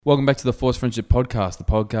Welcome back to the Forced Friendship Podcast, the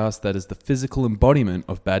podcast that is the physical embodiment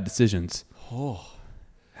of bad decisions. Oh,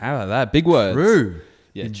 How about that? Big words. true.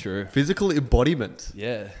 Yeah, true. Physical embodiment.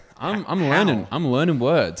 Yeah, I'm learning. I'm learning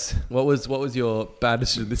words. What was your bad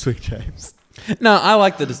decision this week, James? No, I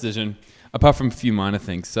like the decision, apart from a few minor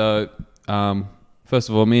things. So, first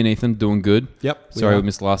of all, me and Ethan doing good. Yep. Sorry we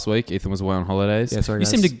missed last week. Ethan was away on holidays. Yeah, sorry, You guys.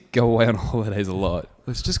 seem to go away on holidays a lot.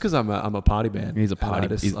 It's just because I'm a party man. He's a party.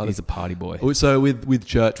 And He's a party boy. So with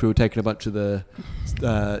church, we were taking a bunch of the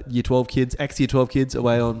year 12 kids, ex-year 12 kids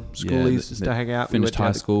away on schoolies just to hang out. Finished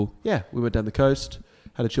high school. We went down the coast,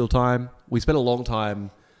 had a chill time. We spent a long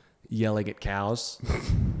time yelling at cows.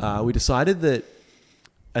 We decided that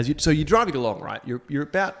you're driving along, right? You're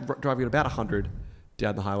driving at about 100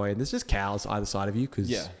 down the highway, and there's just cows either side of you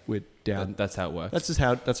because we're down. That's how it works.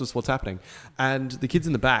 That's just what's happening. And the kids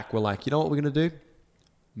in the back were like, you know what we're gonna do?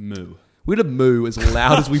 Moo. We're gonna moo as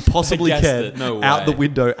loud as we possibly can out the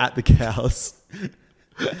window at the cows.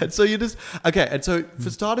 And so you just and so for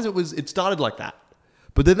starters, it started like that.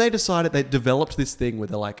 But then they developed this thing where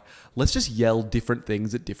they're like, let's just yell different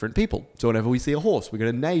things at different people. So whenever we see a horse, we're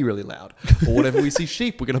going to neigh really loud. Or whenever we see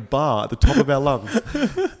sheep, we're going to bar at the top of our lungs.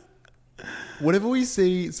 Whenever we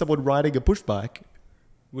see someone riding a push bike,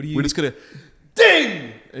 we're just going to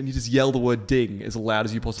ding! And you just yell the word ding as loud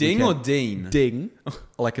as you possibly can. Ding or dean? Ding.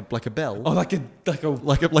 Like a bell. Oh, like a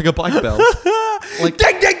bike bell. Like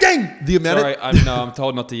ding, ding, ding! I'm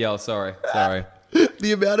told not to yell. Sorry.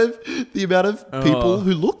 The amount of people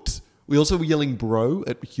who looked. We also were yelling bro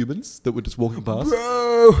at humans that were just walking past.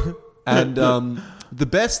 Bro! And the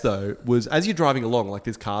best though was as you're driving along, like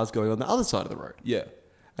there's cars going on the other side of the road. Yeah.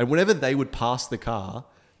 And whenever they would pass the car,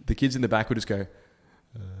 the kids in the back would just go,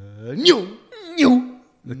 new.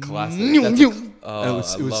 The classic.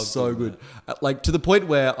 It was so good. Like to the point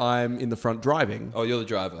where I'm in the front driving. Oh, you're the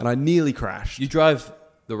driver. And I nearly crashed. You drive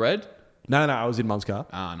the red? No, I was in Mum's car.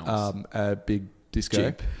 Ah, nice. A big disco.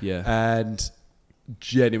 Jeep, yeah. And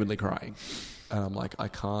genuinely crying. And I'm like, I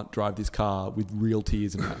can't drive this car with real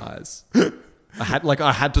tears in my eyes. I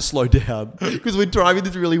had to slow down because we're driving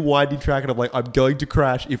this really windy track and I'm like, I'm going to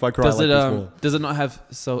crash if I cry this more. Does it not have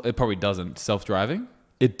it probably doesn't self-driving?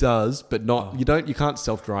 It does, but not. You can't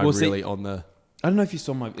self-drive on the. I don't know if you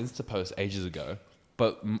saw my Insta post ages ago,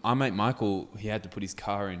 but our mate Michael, he had to put his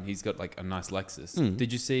car in. He's got like a nice Lexus.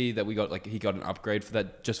 Did you see that he got an upgrade for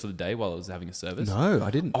that just for the day while it was having a service? No,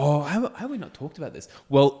 I didn't. Oh, how have we not talked about this?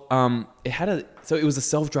 Well, it was a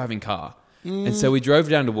self-driving car, and so we drove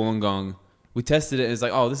down to Wollongong. We tested it. And it's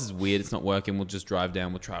like, oh, this is weird. It's not working. We'll just drive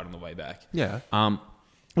down. We'll try it on the way back. Yeah.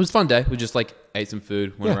 It was a fun day. We just like ate some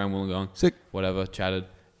food, went around Wollongong, sick, whatever, chatted,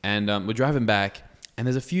 and we're driving back. And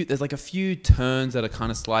there's a few turns that are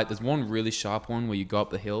kind of slight. There's one really sharp one where you go up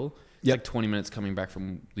the hill. It's like 20 minutes coming back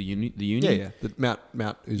from the uni. Yeah. The Mount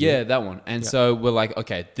Ousley. Yeah, that one. And so we're like,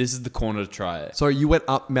 okay, this is the corner to try it. Sorry, you went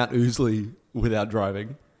up Mount Ousley without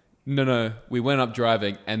driving? No. We went up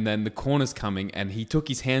driving, and then the corner's coming, and he took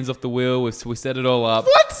his hands off the wheel. We set it all up.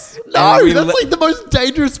 What? No, that's like the most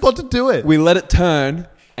dangerous spot to do it. We let it turn,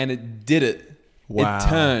 and it did it. Wow. It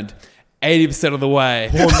turned 80% of the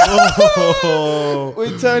way. Oh, no.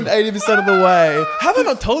 We turned 80% of the way. Have I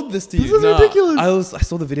not told this to you? This is ridiculous. I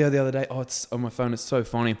saw the video the other day. Oh, it's on my phone. It's so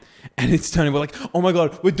funny. And it's turning. We're like, oh my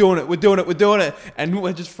God, we're doing it. And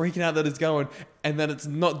we're just freaking out that it's going. And then it's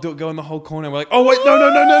not going the whole corner. We're like, oh wait,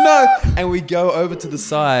 no. And we go over to the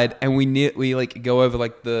side and we like go over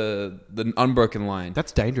like the unbroken line.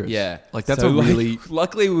 That's dangerous. Yeah. Like that's really...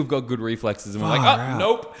 Luckily we've got good reflexes and we're like, out.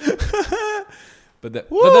 Nope. But then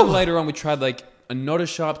later on we tried like not a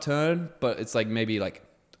sharp turn, but it's like maybe like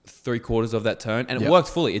 3/4 of that turn, and it worked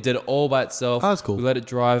fully. It did it all by itself. Oh, that's cool. We let it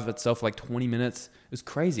drive itself for like 20 minutes. It was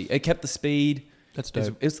crazy. It kept the speed. That's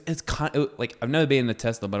dope. It's kind of like I've never been in a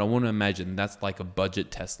Tesla, but I want to imagine that's like a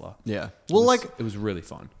budget Tesla. Yeah. It was really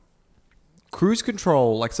fun. Cruise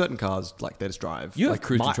control, like certain cars, like they just drive. You have like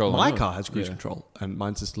cruise control. My car has cruise control, and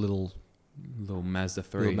mine's just a little Mazda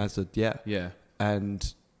 3. Little Mazda, yeah. Yeah.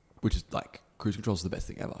 And which is like cruise control is the best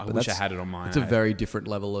thing ever. I wish I had it on mine. It's a very different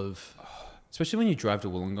level of... Especially when you drive to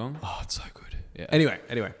Wollongong. Oh, it's so good. Yeah. Anyway,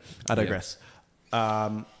 I digress.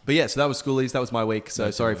 But yeah, so that was schoolies. That was my week.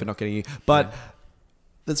 So sorry for not getting you. But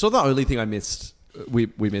that's not the only thing I missed. We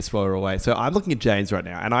missed while we were away. So I'm looking at James right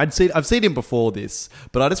now, and I've seen him before this,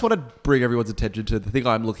 but I just want to bring everyone's attention to the thing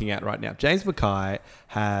I'm looking at right now. James Mackay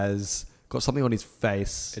has got something on his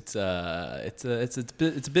face. It's a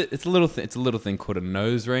little thing called a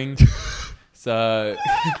nose ring. So,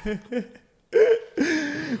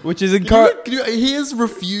 which is he has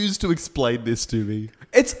refused to explain this to me.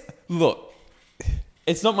 It's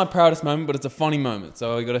not my proudest moment, but it's a funny moment,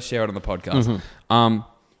 so I got to share it on the podcast.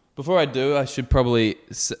 before I do, I should probably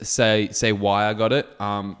say why I got it.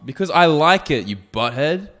 Because I like it, you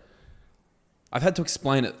butthead. I've had to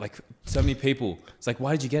explain it like so many people. It's like,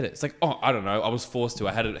 why did you get it? It's like, oh, I don't know. I was forced to.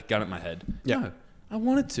 I had a gun at my head. Yeah. No, I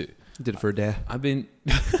wanted to. You did it for a dare. I've been...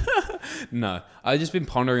 No. I've just been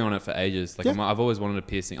pondering on it for ages. Like, I've always wanted a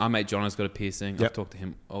piercing. Our mate John has got a piercing. I've talked to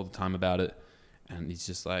him all the time about it. And he's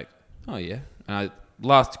just like, oh, yeah. And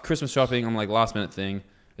last Christmas shopping, I'm like, last minute thing.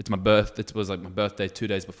 It's my birthday. It was like my birthday 2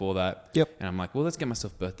 days before that. Yep. And I'm like, well, let's get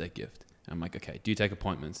myself a birthday gift. And I'm like, okay, do you take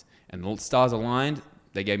appointments? And the stars aligned.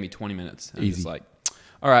 They gave me 20 minutes. And I was like,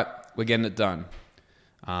 all right, we're getting it done.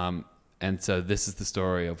 And so this is the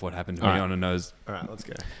story of what happened to me on a nose. All right, let's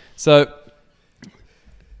go. So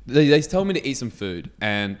they told me to eat some food,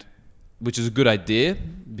 and which is a good idea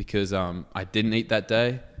because I didn't eat that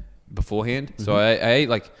day beforehand. So I ate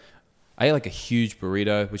like a huge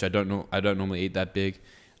burrito, which I don't normally eat that big,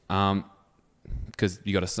 because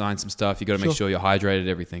you got to sign some stuff. You got to make sure you're hydrated,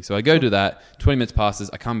 everything. So I go do that. 20 minutes passes.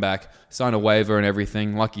 I come back, sign a waiver and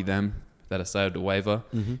everything. Lucky them that I signed a waiver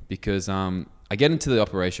because I get into the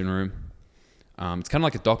operation room. It's kind of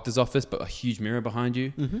like a doctor's office, but a huge mirror behind you,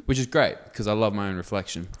 which is great because I love my own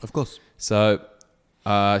reflection. Of course. So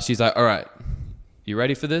she's like, all right, you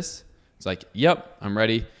ready for this? It's like, yep, I'm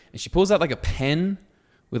ready. And she pulls out like a pen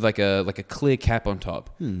with like a clear cap on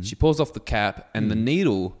top. She pulls off the cap, and the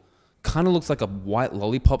needle kind of looks like a white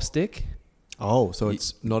lollipop stick. Oh, so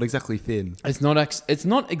it's not exactly thin. It's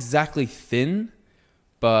not exactly thin,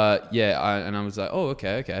 but yeah. I was like, oh,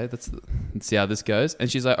 okay. Let's see how this goes. And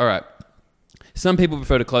she's like, all right. Some people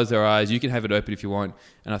prefer to close their eyes. You can have it open if you want.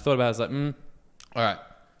 And I thought about it. I was like, all right.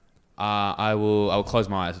 I will close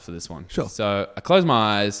my eyes for this one. Sure. So I close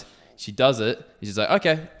my eyes. She does it. And she's like,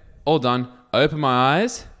 okay, all done. I open my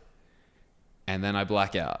eyes, and then I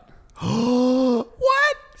black out.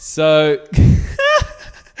 What? So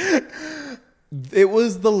it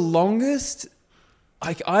was the longest.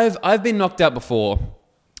 Like I've been knocked out before,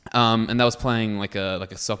 and that was playing like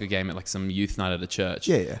a soccer game at like some youth night at a church.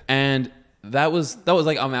 Yeah. And that was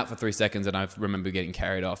like I'm out for 3 seconds, and I remember getting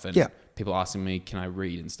carried off, and people asking me, "Can I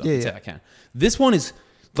read?" and stuff. Yeah, I can. This one is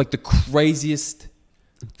like the craziest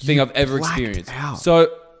thing I've ever experienced. Out.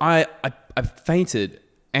 So I fainted,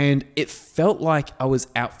 and it felt like I was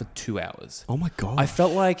out for 2 hours. Oh my god! I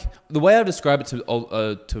felt like the way I describe it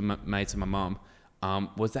to my mates and my mum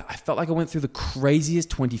was that I felt like I went through the craziest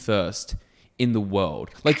 21st in the world.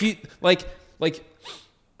 Like if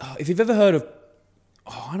you've ever heard of,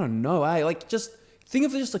 I don't know, just think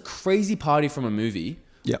of just a crazy party from a movie.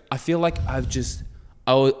 Yeah, I feel like I just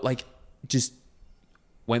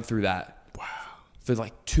went through that. For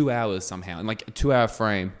like 2 hours somehow, in like a 2 hour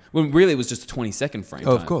frame, when really it was just a 20-second frame.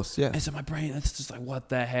 Oh, of course, yeah. And so my brain, it's just like, what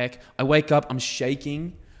the heck? I wake up, I'm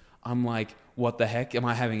shaking. I'm like, what the heck? Am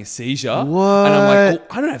I having a seizure? What? And I'm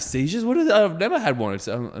like, I don't have seizures. What is it? I've never had one. It's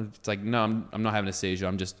like, no, I'm not having a seizure.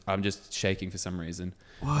 I'm just shaking for some reason.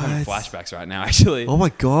 What? I'm having flashbacks right now, actually. Oh my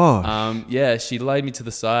god. Yeah, she laid me to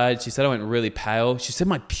the side. She said I went really pale. She said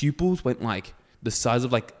my pupils went like the size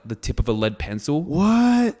of like the tip of a lead pencil.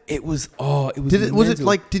 What? It was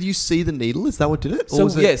did you see the needle? Is that what did it? So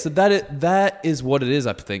that is what it is,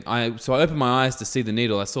 I think. So I opened my eyes to see the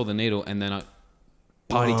needle. I saw the needle, and then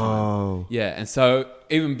party time. Yeah, and so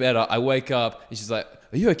even better, I wake up and she's like,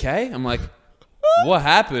 "Are you okay?" I'm like, "What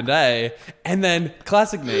happened, eh?" And then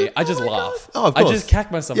classic me, I just laugh. Oh, of course. I just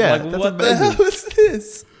cack myself. Yeah, I'm like, what the hell is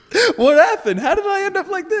this? What happened? How did I end up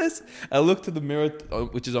like this? I look to the mirror,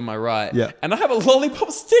 which is on my right, and I have a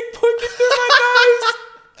lollipop stick poking through my nose,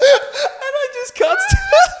 and I just can't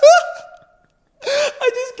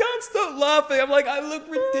stop laughing. I'm like, I look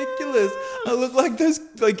ridiculous. I look like those,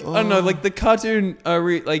 like I don't know, like the cartoon,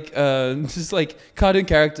 just like cartoon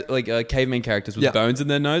character, like caveman characters with bones in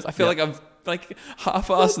their nose. I feel like I've like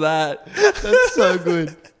half-assed that. That's so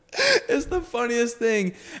good. It's the funniest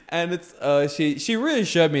thing, and it's she really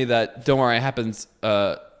showed me that don't worry, it happens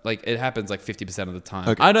it happens like 50% of the time.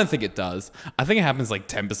 Okay. I don't think it does. I think it happens like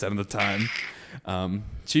 10% of the time.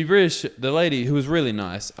 She really the lady who was really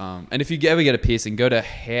nice. And if you ever get a piercing, go to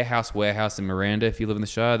Hair House Warehouse in Miranda. If you live in the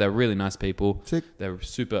Shire, they're really nice people. Sick. They're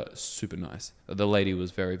super nice. The lady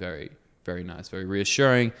was very very very nice, very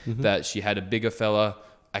reassuring that she had a bigger fella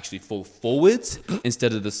actually fall forwards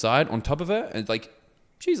instead of the side on top of her, and like.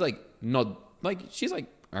 She's like not like she's like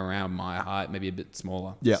around my height, maybe a bit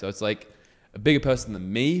smaller. Yeah. So it's like a bigger person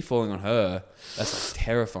than me falling on her. That's like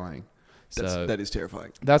terrifying. That is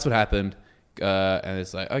terrifying. That's what happened. And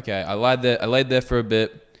it's like, okay, I laid there for a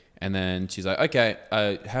bit, and then she's like, okay,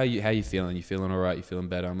 how you feeling? You feeling all right? You feeling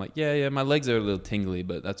better? I'm like, yeah, my legs are a little tingly,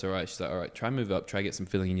 but that's all right. She's like, all right, try move up, try get some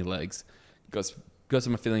feeling in your legs. got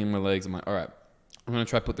some feeling in my legs. I'm like, all right, I'm going to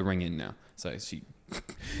try to put the ring in now. So she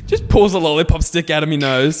just pulls a lollipop stick out of my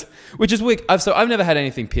nose, which is weird. I've never had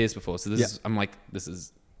anything pierced before. So I'm like, this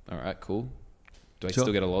is all right, cool. Do I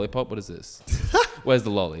still get a lollipop? What is this? Where's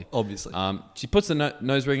the lolly? Obviously. She puts the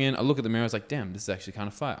nose ring in. I look at the mirror. I was like, damn, this is actually kind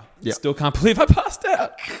of fire. Yeah. Still can't believe I passed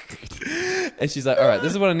out. And she's like, all right,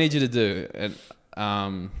 this is what I need you to do. And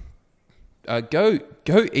go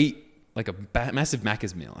eat like a massive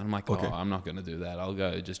Macca's meal. And I'm like, Okay. I'm not going to do that. I'll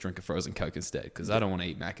go just drink a frozen Coke instead because I don't want to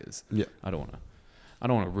eat Macca's. Yeah. I don't want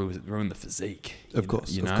to ruin the physique. Of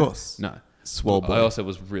course. You know? Of course. No. Swole body. I also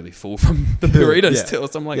was really full from the burritos still,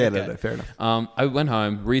 so I'm like, okay. No, fair enough. I went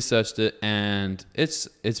home, researched it, and it's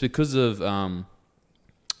because of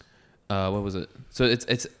what was it? So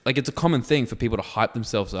it's like it's a common thing for people to hype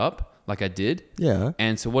themselves up, like I did. Yeah.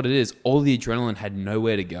 And so what it is, all the adrenaline had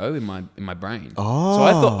nowhere to go in my brain. Oh.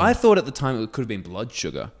 So I thought at the time it could have been blood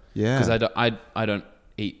sugar. Yeah. Because I don't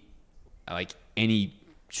eat like any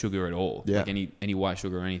sugar at all. Yeah. Like any white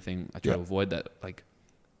sugar or anything. I try to avoid that like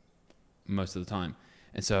most of the time.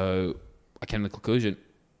 And so I came to the conclusion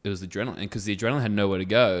it was adrenaline. And because the adrenaline had nowhere to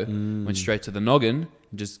go, went straight to the noggin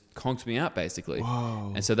and just conked me out basically.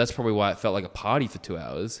 Whoa. And so that's probably why it felt like a party for 2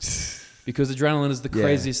 hours. Because adrenaline is the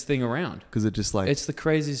craziest thing around. Because it just like... It's the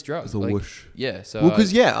craziest drug. It's a whoosh. Yeah. So well,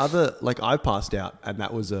 because I passed out and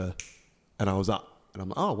I was up. And I'm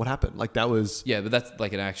like, oh, what happened? Like that was... Yeah, but that's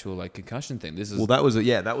like an actual like concussion thing. This is... Well, that was a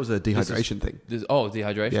dehydration thing.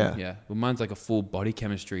 Dehydration? Yeah. Well, mine's like a full body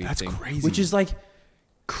chemistry That's thing. crazy. Which is like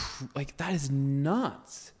that is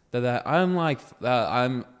nuts. That I'm like,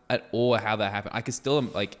 I'm at awe how that happened. I can still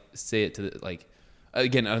like see it to the, like,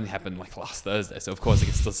 again, it only happened like last Thursday. So of course I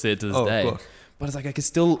can still see it to this day. But it's like, I can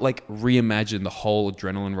still like reimagine the whole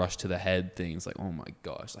adrenaline rush to the head thing. It's like, oh my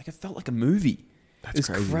gosh. Like it felt like a movie. It's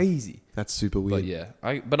crazy. That's super weird. But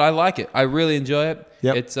yeah, but I like it. I really enjoy it.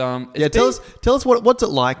 Yep. It's tell us what's it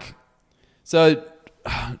like. So,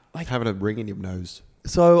 like having a ring in your nose.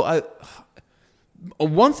 So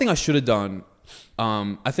one thing I should have done.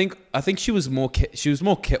 I think she was more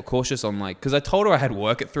cautious on like, because I told her I had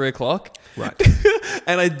work at 3:00. Right.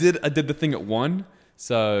 And I did the thing at 1.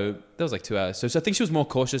 So that was like 2 hours. So I think she was more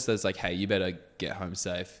cautious. That's like, hey, you better get home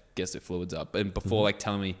safe, get the fluids up, and before like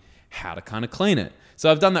telling me how to kind of clean it. So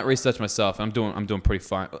I've done that research myself. I'm doing pretty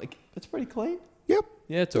fine. Like it's pretty clean. Yep.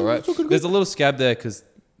 Yeah, it's all right. There's a little scab there because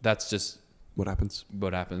that's just what happens.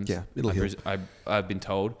 Yeah, it'll heal. I've been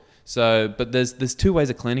told. So, but there's 2 ways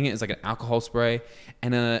of cleaning it. It's like an alcohol spray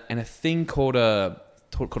and a thing called a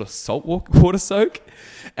salt water soak.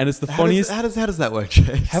 And it's the funniest. How does that work,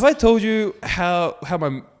 James? Have I told you how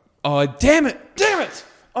my... Oh, damn it.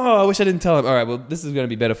 Oh, I wish I didn't tell him. All right, well, this is going to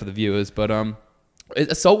be better for the viewers. But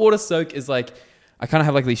a saltwater soak is like, I kind of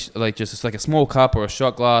have like these, like just like a small cup or a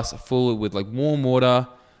shot glass full with like warm water.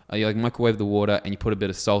 You like microwave the water and you put a bit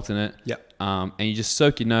of salt in it. Yep. And you just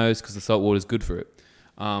soak your nose because the salt water is good for it.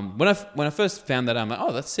 When I first found that out, I'm like,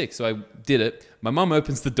 oh, that's sick. So I did it. My mum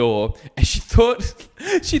opens the door and she thought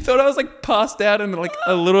I was like passed out in like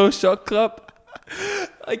a little shot cup,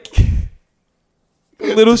 like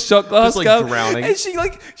a little shot glass just, like, cup, drowning. And she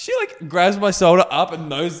grabs my shoulder up and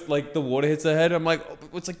knows like the water hits her head. I'm like,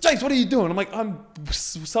 it's like, James, what are you doing? I'm like, I'm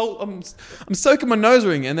soaking my nose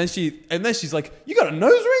ring, and then she's like, you got a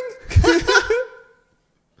nose ring?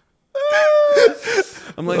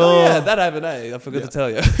 I'm like, oh yeah, that happened, I forgot to tell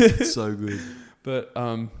you. It's so good. But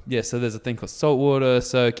so there's a thing called saltwater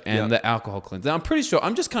soak and the alcohol cleanse. Now, I'm pretty sure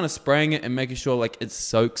I'm just kind of spraying it and making sure like it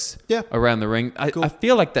soaks around the ring. I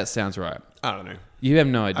feel like that sounds right. I don't know. You have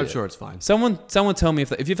no idea. I'm sure it's fine. Someone tell me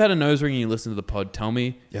if you've had a nose ring and you listen to the pod, tell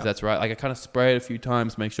me if that's right. Like I kind of spray it a few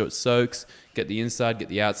times, make sure it soaks, get the inside, get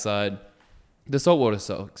the outside. The saltwater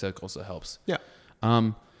soak also helps. Yeah.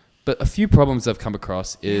 But a few problems I've come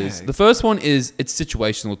across is the first one is it's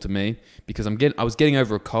situational to me because I was getting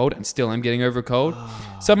over a cold and still am getting over a cold.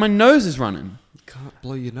 So my nose is running. You can't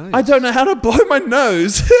blow your nose. I don't know how to blow my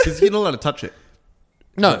nose. Because you're not allowed to touch it.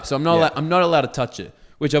 No, so I'm not allowed to touch it,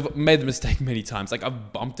 which I've made the mistake many times. Like I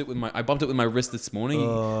bumped it with my wrist this morning.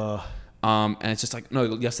 And it's just like, no,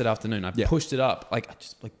 yesterday afternoon I pushed it up. Like I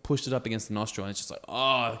just like pushed it up against the nostril and it's just like,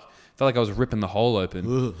 I felt like I was ripping the hole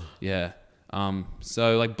open. Ugh. Yeah.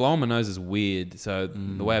 So like blowing my nose is weird. So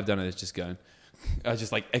the way I've done it is just I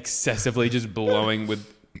just like excessively just blowing with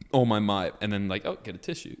all my might and then like, get a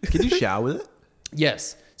tissue. Can you shower with it?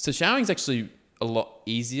 Yes. So showering's actually a lot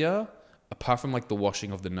easier apart from like the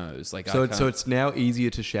washing of the nose. Like so it's now easier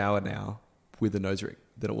to shower now with a nose ring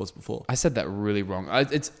than it was before. I said that really wrong.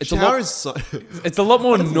 It's a lot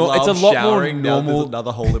more normal. There's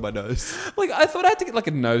another hole in my nose. Like I thought I had to get like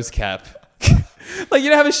a nose cap. Like, you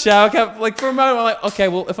don't have a shower cap. Like, for a moment, I'm like, okay,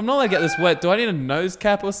 well, if I'm not going to get this wet, do I need a nose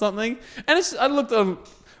cap or something? And I looked on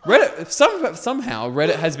Reddit. Somehow,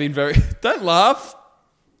 Reddit has been very... Don't laugh.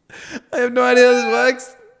 I have no idea how this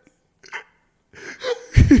works.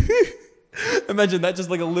 Imagine that, just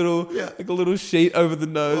like a little sheet over the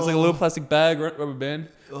nose, like a little plastic bag, rubber band.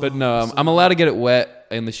 But no, I'm allowed to get it wet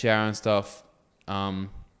in the shower and stuff.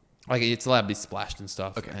 Like, it's allowed to be splashed and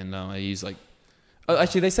stuff. Okay. And I use like...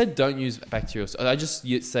 actually, they said don't use bacterial. I just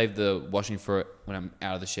save the washing for it when I'm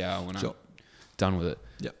out of the shower, when I'm done with it.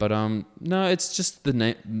 Yeah. But no, it's just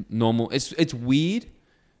the normal. It's weird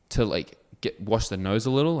to like wash the nose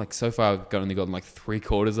a little. Like, so far, I've only gotten like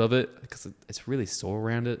 3/4 of it because it's really sore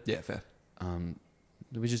around it. Yeah, fair.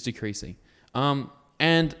 Which is decreasing.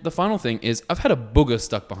 And the final thing is I've had a booger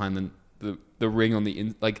stuck behind the ring on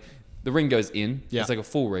the like the ring goes in. Yeah. It's like a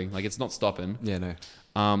full ring. Like, it's not stopping. Yeah, no.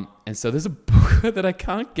 And so there's a booger that I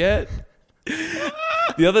can't get.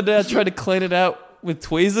 The other day I tried to clean it out with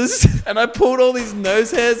tweezers and I pulled all these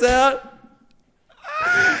nose hairs out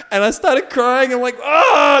and I started crying. I'm like,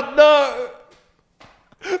 oh no.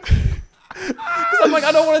 Because I'm like,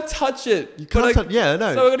 I don't want to touch it. You can't touch. Yeah,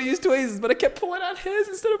 no. So I'm gonna use tweezers, but I kept pulling out hairs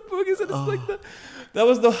instead of boogers, and it's like that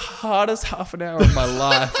was the hardest half an hour of my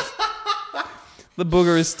life. The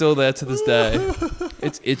booger is still there to this day.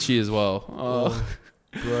 It's itchy as well. Oh.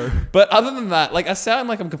 Bro. But other than that, like, I sound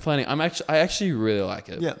like I'm complaining. I actually really like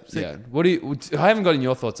it. Yeah. Sick. Yeah. I haven't gotten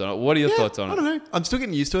your thoughts on it. What are your thoughts on it? I don't know. I'm still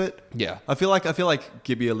getting used to it. Yeah. I feel like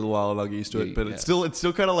give me a little while and I'll get used to it. But it's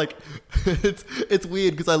still kind of like it's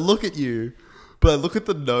weird because I look at you, but I look at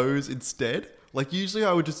the nose instead. Like, usually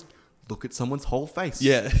I would just look at someone's whole face.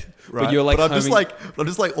 Yeah. Right. But you're like, I'm just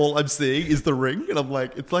like all I'm seeing is the ring, and I'm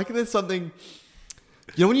like, it's like there's something.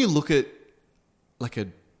 You know, when you look at like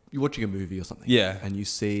you're watching a movie or something, and you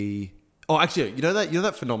see. Oh, actually, you know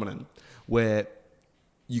that phenomenon where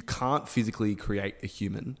you can't physically create a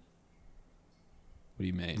human. What do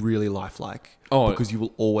you mean? Really lifelike. Oh, because you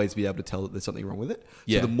will always be able to tell that there's something wrong with it.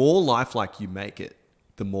 Yeah. So the more lifelike you make it,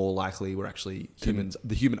 the more likely we're actually humans.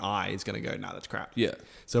 The human eye is going to go, nah, that's crap. Yeah.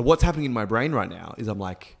 So what's happening in my brain right now is I'm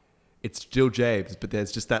like, it's still James, but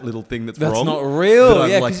there's just that little thing that's wrong. That's not real.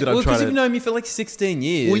 Yeah, because you've known me for like 16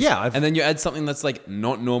 years. Well, yeah. And then you add something that's like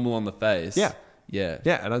not normal on the face. Yeah. Yeah.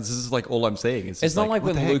 Yeah, and this is like all I'm seeing. It's not like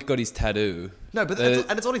when Luke got his tattoo. No, but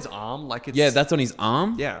and it's on his arm. Like, it's... Yeah, that's on his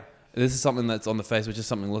arm. Yeah. This is something that's on the face, which is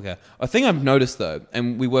something to look at. A thing I've noticed though,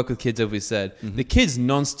 and we work with kids, as we said, the kids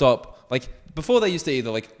nonstop, like, before they used to either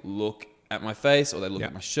like look at my face, or they look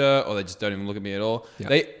at my shirt, or they just don't even look at me at all. Yeah.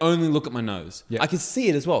 They only look at my nose. Yeah. I can see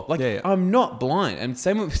it as well. Like, I'm not blind. And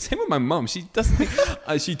same with my mum. She doesn't.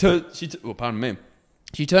 Well, pardon me.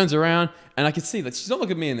 She turns around and I can see that she's not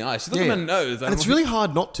looking me in the eye. She's looking at my nose. And it's really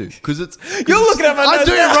hard not to, because it's. You're looking at my nose. I'm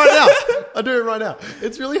doing it right now. I'm doing it right now.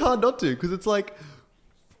 It's really hard not to, because it's like.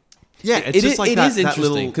 Yeah, it's just like that. It is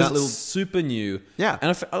interesting because it's super new. Yeah,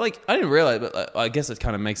 and I didn't realize, but I guess it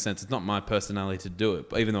kind of makes sense. It's not my personality to do it,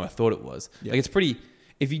 but even though I thought it was, like, it's pretty.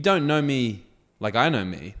 If you don't know me like I know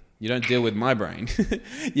me, you don't deal with my brain.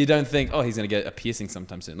 You don't think, oh, he's gonna get a piercing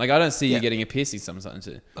sometime soon. Like, I don't see you getting a piercing sometime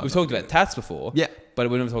soon. We've talked about tats before, but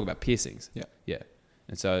we never talk about piercings. Yeah.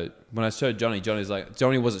 And so when I showed Johnny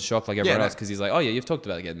wasn't shocked like everyone else, because he's like, oh yeah, you've talked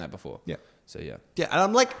about getting that before. Yeah. So yeah. Yeah, and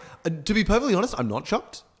I'm like, to be perfectly honest, I'm not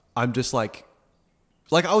shocked. I'm just like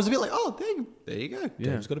I was a bit like, oh, there you go.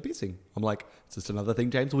 James got a piercing. I'm like, it's just another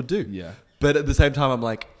thing James would do. Yeah. But at the same time, I'm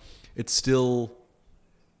like, it's still,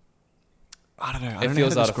 I don't know. It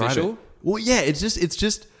feels artificial. Well, yeah, it's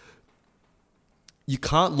just, you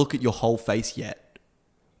can't look at your whole face yet,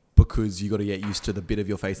 because you got to get used to the bit of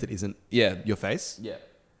your face that isn't your face. Yeah.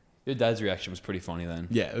 Your dad's reaction was pretty funny then.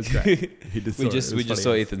 Yeah, it was great. We just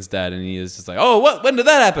saw Ethan's dad, and he was just like, "Oh, what? When did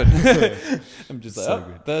that happen?" I'm just like, so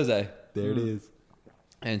good. Thursday. There it is.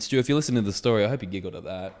 And Stu, if you listen to the story, I hope you giggled at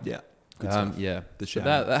that. Yeah. Good stuff. Yeah. The show.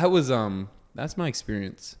 That was that's my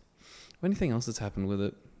experience. Anything else that's happened with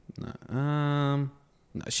it? No.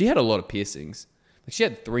 No. She had a lot of piercings. Like, she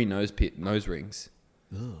had 3 nose rings.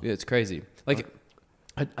 Ugh. Yeah, it's crazy. Like,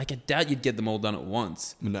 I doubt you'd get them all done at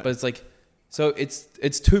once. No. But it's like. So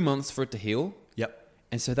it's 2 months for it to heal. Yep.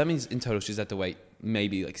 And so that means in total she's had to wait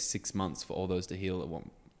maybe like 6 months for all those to heal at one.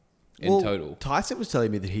 Total. Tyson was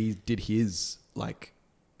telling me that he did his, like,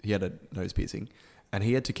 he had a nose piercing, and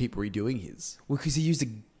he had to keep redoing his. Well, because he used a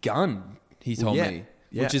gun. He told me,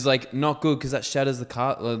 which is like not good, because that shatters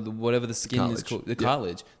whatever the skin is called, the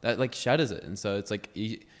cartilage. That like shatters it, and so it's like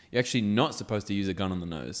you're actually not supposed to use a gun on the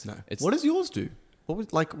nose. No. What does yours do? What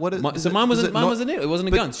was like what? Is, mine wasn't a needle. It wasn't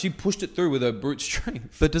a gun. She pushed it through with her brute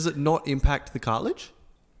strength. But does it not impact the cartilage?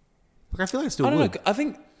 Like, I feel like it still would. I don't know. I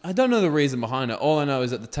think I don't know the reason behind it. All I know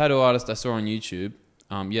is that the tattoo artist I saw on YouTube,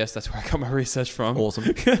 yes, that's where I got my research from. Awesome.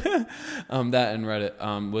 That and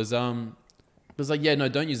Reddit was like, yeah, no,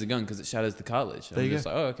 don't use the gun because it shatters the cartilage. And I'm just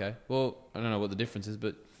like, oh, okay. Well, I don't know what the difference is,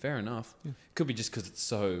 but fair enough. Yeah. Could be just because it's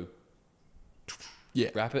so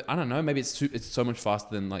rapid. I don't know. Maybe it's so much faster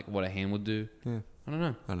than like what a hand would do. Yeah. I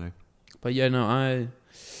don't know. But yeah, no,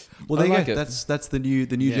 Well, there you go. That's the new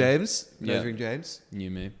James. Measuring James. New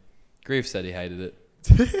me. Grief said he hated it.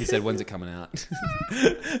 He said, "When's it coming out?"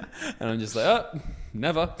 And I'm just like, "Oh,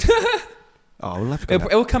 never." We'll have to.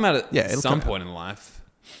 It will come out at some point in life.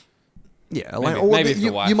 Yeah, maybe if the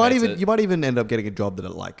wife hates you might even end up getting a job that are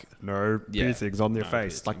like no piercings on your face.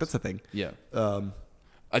 Piercings. Like that's the thing. Yeah.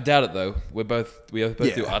 I doubt it though. We both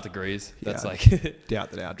do art degrees. That's like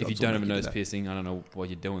doubt that our jobs if you don't have a nose piercing, I don't know what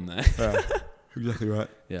you're doing there. Exactly right.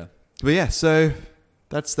 Yeah. But yeah, so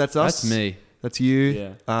that's us. That's me. That's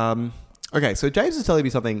you. Yeah. Okay, so James is telling me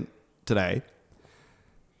something today.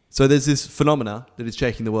 So there's this phenomena that is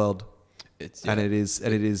shaking the world. And it is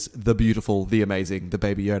the beautiful, the amazing, the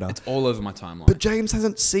Baby Yoda. It's all over my timeline. But James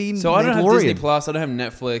hasn't seen So I don't have Disney Plus. I don't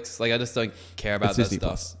have Netflix. Like I just don't care about that Disney stuff.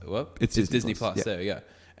 Plus. What? It's Disney Plus. Yeah. There we go.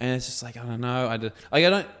 And it's just like I don't know.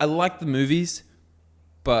 I like the movies,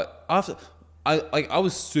 but after I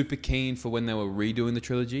was super keen for when they were redoing the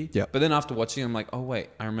trilogy. Yeah. But then after watching, I'm like, oh wait,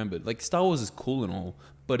 I remembered. Like Star Wars is cool and all,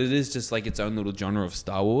 but it is just like its own little genre of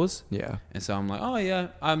Star Wars. Yeah. And so I'm like, oh yeah,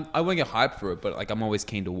 I won't get hyped for it, but like I'm always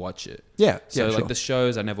keen to watch it. Yeah. So like the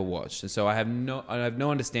shows I never watched, and so I have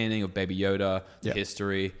no understanding of Baby Yoda,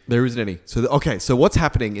 history. There isn't any. So what's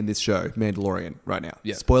happening in this show, Mandalorian, right now?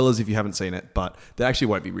 Yeah. Spoilers if you haven't seen it, but there actually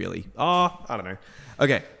won't be really. I don't know.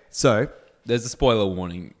 Okay, so there's a spoiler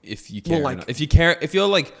warning if you care. Well, if you care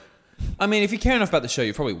enough about the show,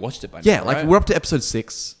 you probably watched it by now. Yeah, right? We're up to episode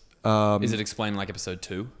 6. Is it explained like episode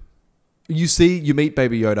 2? You meet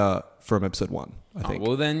Baby Yoda from episode 1, I think.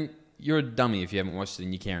 Well, then you're a dummy if you haven't watched it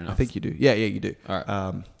and you care enough. I think you do. Yeah, you do. All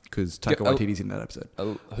right. Because Taika Waititi's in that episode.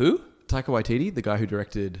 Who? Taika Waititi, the guy who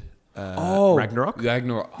directed Ragnarok.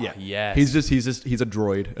 Ragnarok. Yeah. Yes. He's a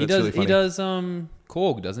droid. He does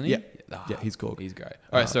Korg, doesn't he? Yeah. Yeah, he's Korg. He's great.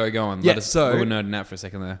 All right, sorry, go on. Yeah, we were nerding out for a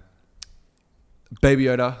second there. Baby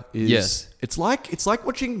Yoda is it's like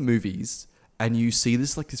watching movies and you see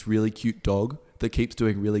this really cute dog that keeps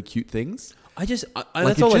doing really cute things. That's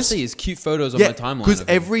all I see is cute photos on my timeline. Because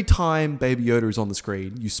every time Baby Yoda is on the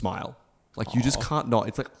screen, you smile. Like you just can't not.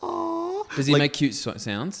 It's like, oh. Does he make cute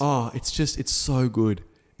sounds? Oh, it's so good.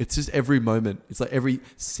 It's just every moment. It's like every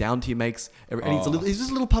sound he makes. And he's just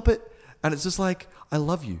a little puppet, and it's just like, I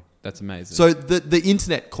love you. That's amazing. So the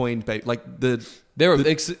internet coined Baby,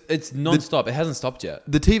 it's non-stop. It hasn't stopped yet.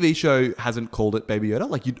 The TV show hasn't called it Baby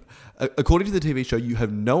Yoda. According to the TV show, you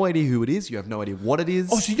have no idea who it is. You have no idea what it is.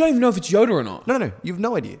 Oh, so you don't even know if it's Yoda or not? No. You have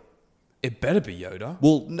no idea. It better be Yoda.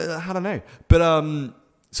 Well, no, I don't know. But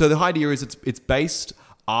so the idea is it's based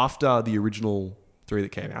after the original 3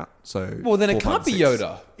 that came out. So well, then it can't be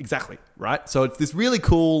Yoda. Exactly, right? So it's this really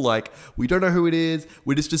cool, we don't know who it is.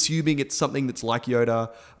 We're just assuming it's something that's like Yoda.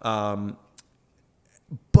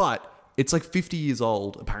 But it's 50 years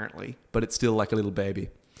old, apparently, but it's still like a little baby.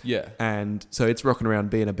 Yeah. And so it's rocking around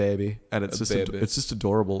being a baby, and it's just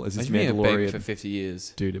adorable as this Mandalorian. Being a baby for 50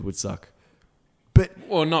 years. Dude, it would suck.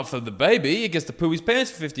 Well, not for the baby. He gets to poo his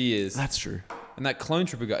pants for 50 years. That's true. And that clone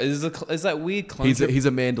trooper guy, is that weird clone trooper? He's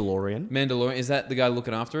a Mandalorian. Mandalorian, is that the guy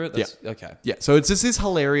looking after it? Yeah. Okay. Yeah, so it's just this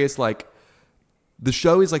hilarious, the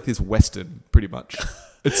show is like this Western, pretty much.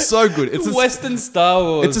 It's so good. It's Western Star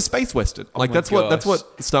Wars. It's a space Western. That's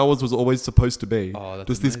what Star Wars was always supposed to be. Oh, that's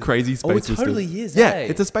just this crazy space Western. It totally is, Yeah,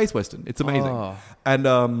 it's a space Western. It's amazing. Oh. And,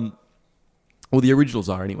 the originals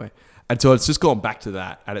are anyway. And so it's just gone back to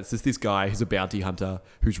that. And it's just this guy who's a bounty hunter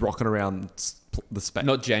who's rocking around the space.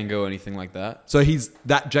 Not Django or anything like that. So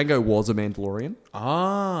Django was a Mandalorian.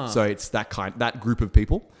 Ah. So it's that group of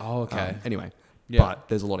people. Oh, okay. Anyway. Yeah. But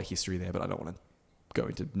there's a lot of history there, but I don't want to go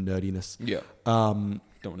into nerdiness. Yeah. Don't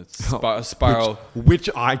want to spiral. Which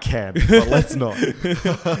I can, but let's not.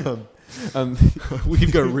 We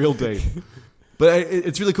can go real deep. But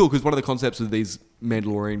it's really cool because one of the concepts of these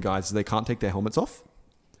Mandalorian guys is they can't take their helmets off.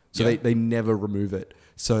 So they never remove it.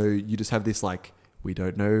 So you just have this we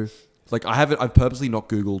don't know. I've purposely not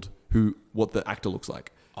Googled what the actor looks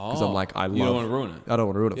like. Because I'm you don't want to ruin it. I don't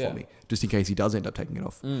want to ruin it for me. Just in case he does end up taking it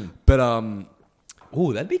off. Mm. But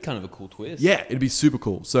that'd be kind of a cool twist. Yeah, it'd be super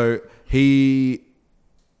cool. So he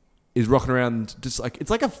is rocking around just it's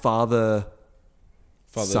like a father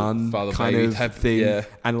son kind of thing. Yeah.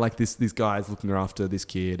 And this guy's looking after this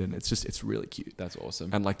kid, and it's really cute. That's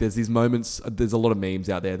awesome. And there's these moments, there's a lot of memes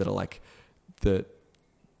out there that are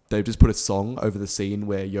they've just put a song over the scene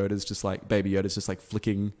where Baby Yoda's just like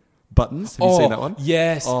flicking buttons. Have you seen that one?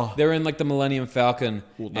 Yes. They're in like the Millennium Falcon.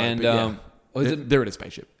 Well, no, they're in a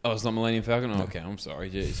spaceship. Oh, it's not Millennium Falcon? Oh, okay, I'm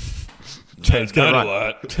sorry. Jeez. James, get it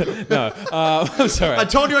right. No, I'm sorry. I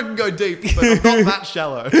told you I can go deep, but I'm not that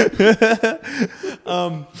shallow.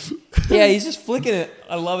 Yeah, he's just flicking it.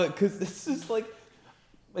 I love it because this is like,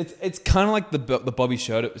 it's kind of like the Bobby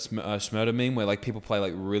Shmurda meme where like people play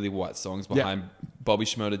like really white songs behind Bobby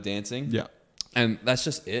Shmurda dancing. Yeah, and that's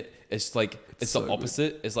just it. It's like it's so the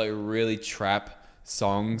opposite. Good. It's like really trap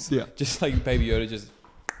songs. Yeah, just like Baby Yoda just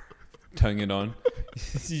turning it on.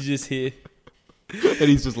 You just hear. And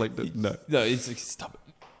he's just like, no, he's like, stop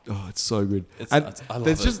it. Oh, it's so good. I love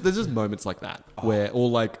there's just moments like that where, or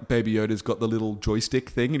like Baby Yoda's got the little joystick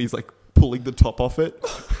thing and he's like pulling the top off it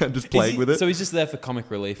and just playing with it. So he's just there for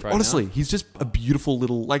comic relief, right? Honestly, he's just a beautiful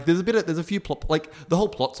little, like there's a few plot, like the whole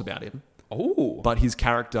plot's about him. Oh, but his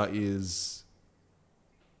character is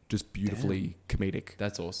just beautifully comedic.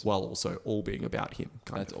 That's awesome. While also all being about him.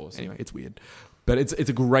 That's awesome. Anyway, it's weird, but it's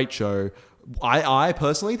a great show. I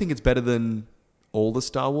personally think it's better than all the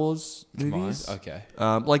Star Wars movies. Okay.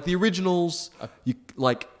 Like the originals, the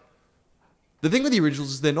thing with the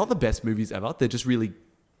originals is they're not the best movies ever. They're just really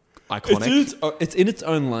iconic. It's in its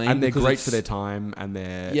own lane. And they're great for their time and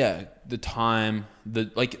their... the time,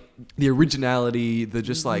 the originality, the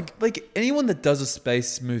just like... Like anyone that does a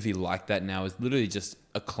space movie like that now is literally just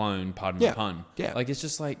a clone, pardon the pun. Yeah. Like it's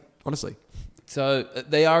just like... Honestly. So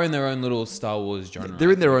they are in their own little Star Wars genre.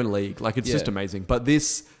 They're in their own league. Like it's just amazing. But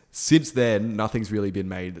this... Since then, nothing's really been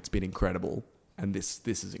made that's been incredible, and this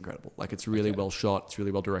is incredible. Like it's really well shot, it's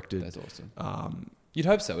really well directed. That's awesome. You'd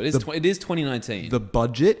hope so. It is 2019. The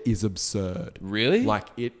budget is absurd. Really? Like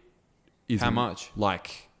it is. How much?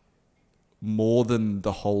 Like more than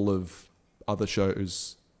the whole of other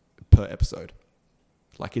shows per episode.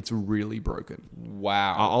 Like it's really broken.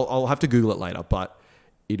 Wow. I'll have to Google it later, but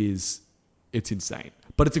it's insane.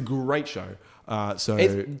 But it's a great show.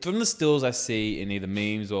 From the stills I see in either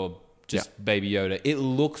memes or just Baby Yoda, it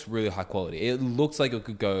looks really high quality. It looks like it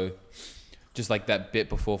could go just like that bit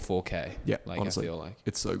before 4K. Yeah, like honestly, I feel like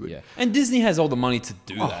it's so good. Yeah, and Disney has all the money to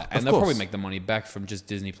do that, and they'll course. probably make the money back from just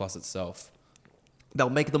Disney Plus itself. They'll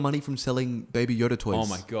make the money from selling Baby Yoda toys. Oh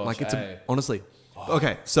my gosh! Like it's honestly.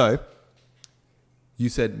 Okay, so you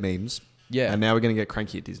said memes. Yeah, and now we're gonna get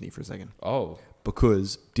cranky at Disney for a second. Oh,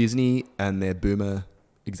 because Disney and their boomer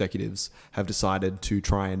executives have decided to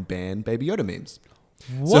try and ban Baby Yoda memes.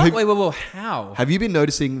 What? So wait, how? Have you been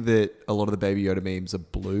noticing that a lot of the Baby Yoda memes are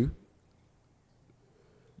blue?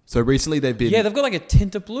 So recently they've been... Yeah, they've got like a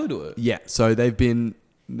tint of blue to it. Yeah, so they've been...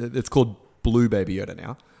 It's called Blue Baby Yoda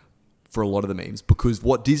now for a lot of the memes because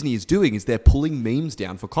what Disney is doing is they're pulling memes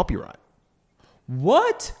down for copyright.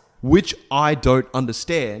 What? Which I don't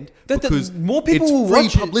understand because more people it's will free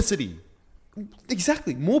watch publicity.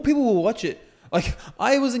 Exactly. More people will watch it. Like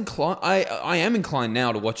I was inclined, I am inclined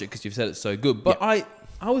now to watch it because you've said it's so good. But I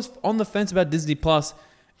was on the fence about Disney Plus,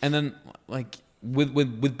 and then like with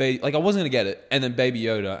Baby, like I wasn't gonna get it, and then Baby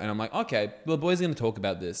Yoda, and I'm like, okay, well, the boys are gonna talk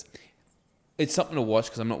about this. It's something to watch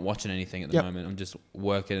because I'm not watching anything at the moment. I'm just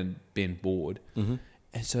working and being bored, and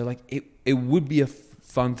so like it would be a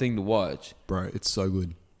fun thing to watch, bro. It's so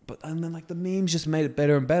good. But and then like the memes just made it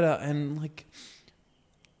better and better, and like.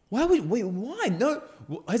 Why? No.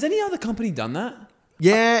 Has any other company done that?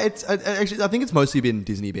 Yeah, it's actually. I think it's mostly been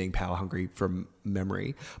Disney being power hungry from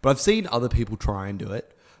memory. But I've seen other people try and do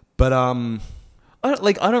it. But I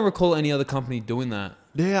don't recall any other company doing that.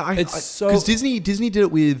 Yeah, because Disney did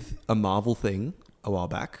it with a Marvel thing a while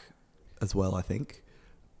back, as well. I think.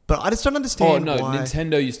 But I just don't understand. Oh no, why.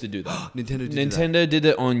 Nintendo used to do that. Nintendo did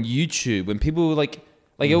it on YouTube when people were like.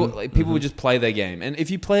 People would just play their game, and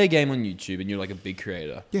if you play a game on YouTube and you're like a big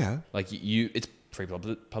creator, like it's free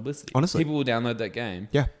publicity. Honestly, people will download that game.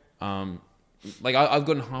 Yeah. Like I've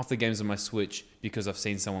gotten half the games on my Switch because I've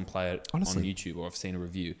seen someone play it on YouTube or I've seen a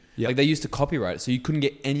review. Yeah. Like they used to copyright it, so you couldn't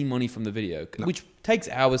get any money from the video, which takes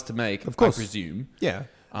hours to make. Of course, I presume. Yeah.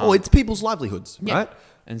 It's people's livelihoods, right?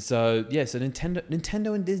 And so so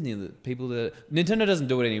Nintendo and Disney, the people that Nintendo doesn't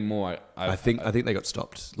do it anymore. I think they got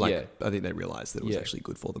stopped. I think they realized that it was actually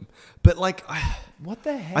good for them. But like, what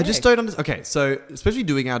the heck? I just don't understand. Okay, so especially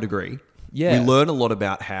doing our degree, we learn a lot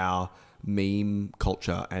about how meme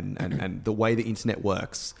culture and the way the internet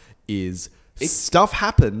works is stuff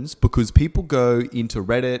happens because people go into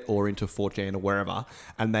Reddit or into 4chan or wherever,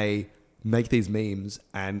 and they make these memes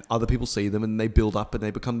and other people see them and they build up and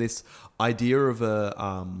they become this idea of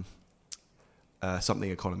a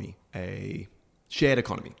something economy, a shared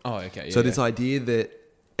economy. Oh, okay. So this idea that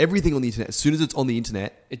everything on the internet, as soon as it's on the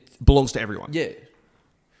internet, it belongs to everyone. Yeah.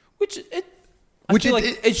 Which I feel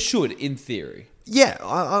like it should, in theory. Yeah,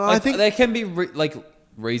 I think there can be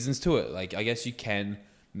reasons to it. Like, I guess you can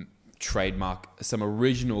trademark some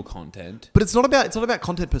original content, but it's not about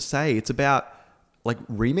content per se. It's about like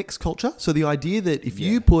remix culture. So the idea that if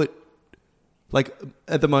you put, like,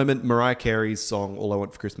 at the moment, Mariah Carey's song "All I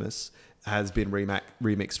Want for Christmas" has been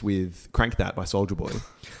remixed with "Crank That" by Soulja Boy.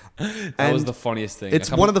 That was the funniest thing.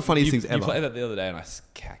 It's one of the funniest things ever. You played that the other day, and I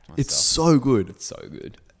cacked myself. It's so good. It's so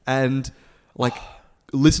good. And like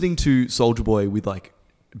listening to Soulja Boy with like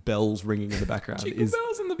bells ringing in the background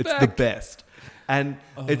bells in the it's back. the best. And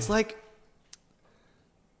it's like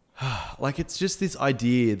it's just this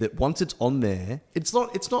idea that once it's on there, it's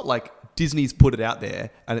not like Disney's put it out there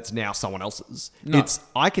and it's now someone else's. No. It's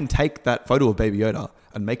I can take that photo of Baby Yoda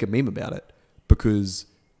and make a meme about it because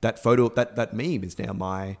that photo that meme is now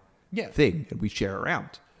my thing and we share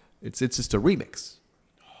around. It's just a remix.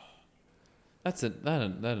 That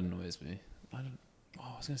annoys me. I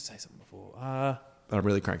was going to say something before. I'm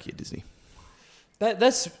really cranky at Disney.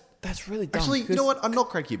 That's really dumb. Actually, you know what? I'm not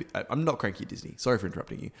cranky at Disney. Sorry for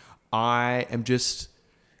interrupting you. I am just...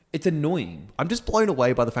 It's annoying. I'm just blown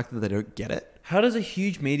away by the fact that they don't get it. How does a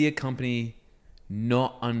huge media company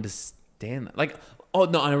not understand that? Like, oh,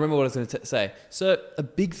 no, I remember what I was going to say. So, a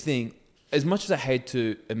big thing, as much as I hate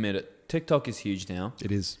to admit it, TikTok is huge now.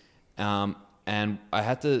 It is. And I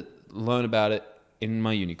had to learn about it in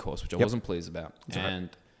my uni course, which I wasn't pleased about.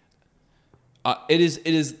 That's it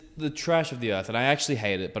is the trash of the earth, and I actually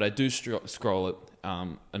hate it, but I do scroll it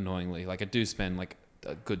annoyingly. Like, I do spend like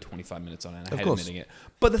a good 25 minutes on it, and I hate admitting it.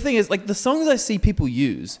 But the thing is, like, the songs I see people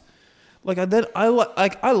use, like,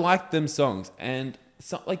 I like them songs, and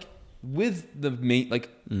so, like, with the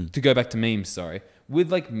to go back to memes, sorry,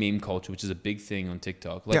 with like meme culture, which is a big thing on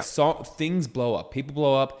TikTok, like things blow up, people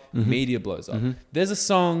blow up, media blows up. There's a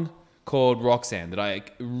song called Roxanne that I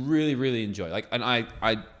really, really enjoy. Like, and I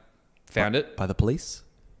found it by the Police.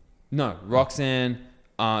 No, Roxanne.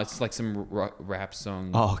 It's like some rap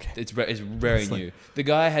song. Oh, okay. It's very new. The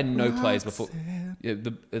guy had no plays before. Yeah,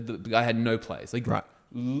 the guy had no plays. Like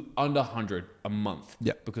under 100 a month.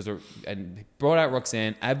 Yeah. And he brought out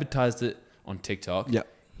Roxanne, advertised it on TikTok. Yeah.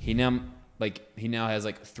 He now has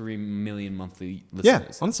like 3 million monthly listeners.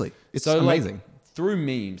 Yeah, honestly, it's so amazing. Like, through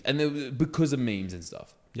memes and because of memes and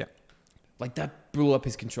stuff. Yeah. Like, that blew up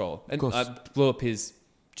his control and blew up his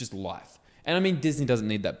just life. And I mean, Disney doesn't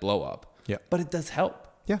need that blow up. Yeah. But it does help.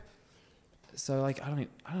 Yeah. So, like, I don't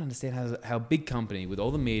understand how a big company with all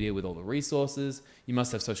the media, with all the resources, you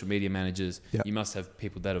must have social media managers. Yeah. You must have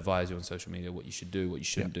people that advise you on social media, what you should do, what you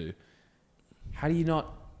shouldn't do. How do you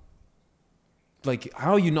not, like,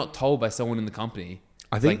 how are you not told by someone in the company,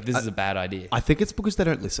 I think, like, this is a bad idea? I think it's because they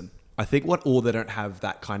don't listen. I think they don't have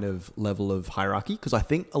that kind of level of hierarchy, because I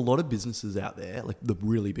think a lot of businesses out there, like the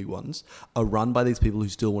really big ones, are run by these people who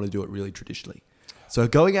still want to do it really traditionally. So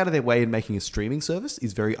going out of their way and making a streaming service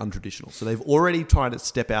is very untraditional. So they've already tried to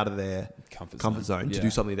step out of their comfort zone to do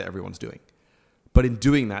something that everyone's doing. But in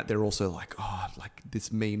doing that, they're also like, like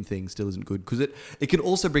this meme thing still isn't good, because it can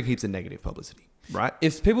also bring heaps of negative publicity, right?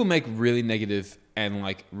 If people make really negative and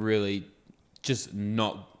like really just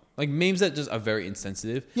not... like memes that just are very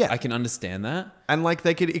insensitive. Yeah. I can understand that. And like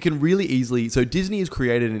it can really easily... So Disney has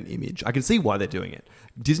created an image. I can see why they're doing it.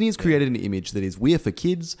 Disney has created an image that is, we are for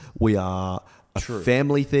kids. We are a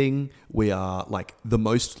family thing. We are like the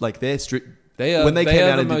most... like they're strict... They are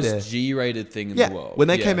the most G-rated thing in the world. When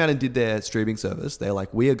they came out and did their streaming service, they're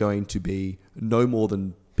like, we are going to be no more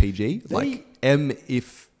than PG. Like M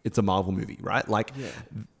if it's a Marvel movie, right? Like,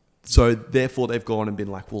 so therefore they've gone and been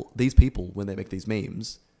like, well, these people, when they make these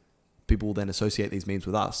memes... people will then associate these memes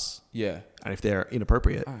with us. Yeah. And if they're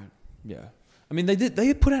inappropriate. Yeah. I mean,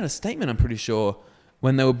 they put out a statement, I'm pretty sure,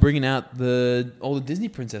 when they were bringing out all the Disney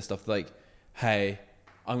princess stuff. Like, hey,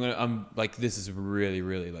 I'm like, this is really,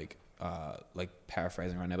 really like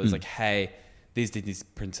paraphrasing right now, but it's like, hey, these Disney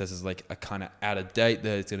princesses like are kind of out of date.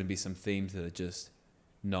 There's going to be some themes that are just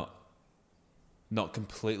not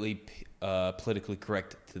completely politically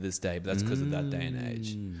correct to this day, but that's because of that day and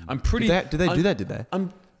age. I'm pretty... Did they do that? Did they?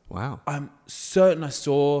 Wow. I'm certain I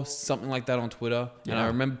saw something like that on Twitter. Yeah. And I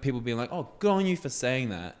remember people being like, oh, good on you for saying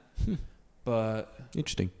that. But...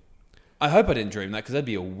 interesting. I hope I didn't dream that, because that'd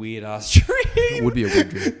be a weird-ass dream. It would be a weird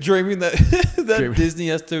dream. Dreaming that Disney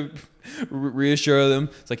has to reassure them.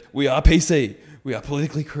 It's like, we are PC. We are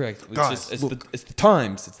politically correct. It's Guys, it's the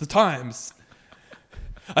times. It's the times.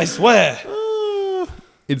 I swear.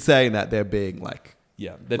 In saying that, they're being like...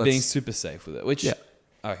 yeah, they're being super safe with it, which... yeah.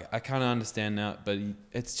 Okay, I kind of understand now, but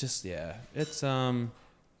it's just, it's that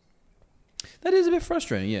is a bit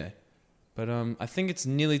frustrating, yeah. But I think it's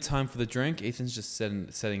nearly time for the drink. Ethan's just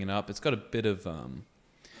setting it up. It's got a bit of...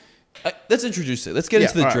 let's introduce it. Let's get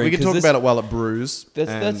into the drink. We can talk about it while it brews.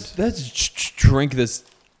 Let's drink this.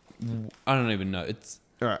 I don't even know. It's...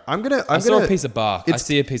 All right, I saw a piece of bark. I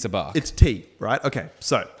see a piece of bark. It's tea, right? Okay,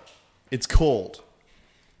 so it's called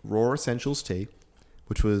Raw Essentials Tea,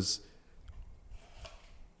 which was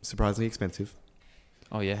surprisingly expensive.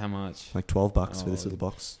 Oh yeah, how much? Like $12 for this little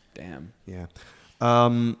box. Damn. Yeah.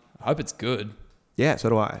 I hope it's good. Yeah, so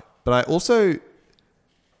do I. But I also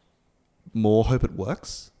more hope it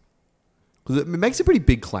works. Because it makes a pretty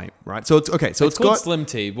big claim, right? So it's okay. So it's called got Slim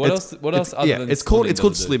Tea. What else? Other than it's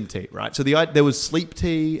called Slim Tea, right? So there was Sleep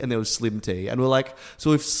Tea and there was Slim Tea, and we're like,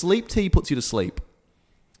 so if Sleep Tea puts you to sleep,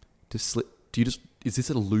 is this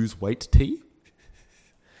a lose weight tea?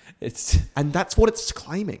 And that's what it's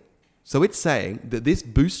claiming. So it's saying that this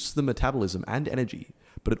boosts the metabolism and energy,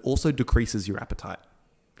 but it also decreases your appetite.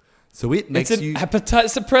 So it makes you appetite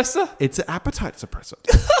suppressor. It's an appetite suppressor.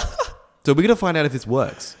 So we're gonna find out if this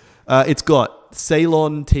works. It's got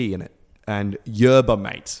Ceylon tea in it and yerba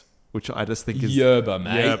mate, which I just think is... Yerba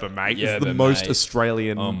mate. Yerba mate is the most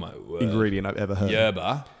Australian ingredient I've ever heard.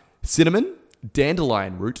 Yerba. Cinnamon,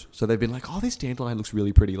 dandelion root. So they've been like, oh, this dandelion looks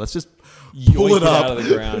really pretty. Let's just pull it up. Out of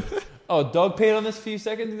the ground. Oh, dog peed on this a few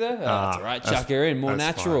seconds ago? That's all right. Chuck her in. More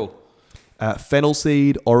natural. Fennel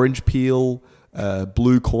seed, orange peel,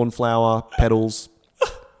 blue cornflower petals...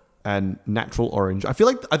 and natural orange. I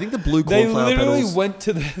think the blue cornflower petals... They literally went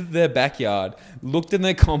to their backyard, looked in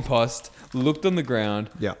their compost, looked on the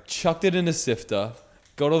ground, chucked it in a sifter,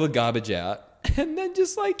 got all the garbage out, and then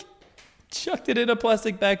just like chucked it in a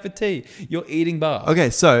plastic bag for tea. You're eating bark.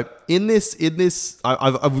 Okay, so in this, we've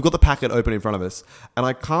got the packet open in front of us, and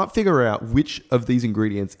I can't figure out which of these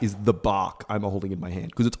ingredients is the bark I'm holding in my hand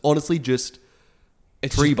because it's honestly just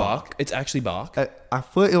tree bark. It's actually bark. I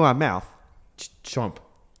feel it in my mouth. Chomp.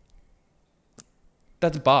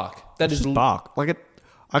 That's bark. That is just bark. Like it.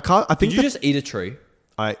 I can't. I think. Did you just eat a tree?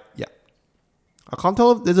 I can't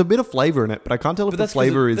tell if there's a bit of flavor in it, but I can't tell if the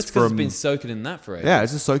flavor is from. It's been soaking in that for ages. Yeah,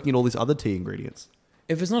 it's just soaking in all these other tea ingredients.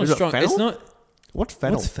 If it's not strong, it's not. What's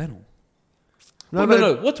fennel? What's fennel?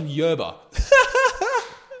 No. What's yerba?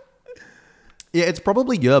 Yeah, it's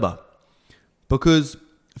probably yerba, because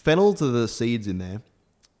fennels are the seeds in there.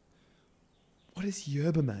 What is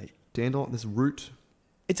yerba, mate? Dandelion. This root.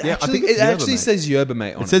 It actually says yerba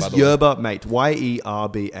mate on it. It says yerba mate.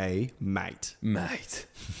 YERBA mate. Mate.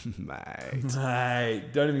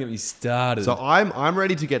 Mate. Don't even get me started. So I'm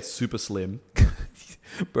ready to get super slim.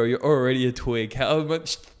 Bro, you're already a twig. How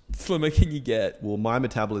much slimmer can you get? Well, my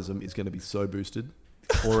metabolism is going to be so boosted.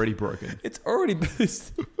 Already broken. It's already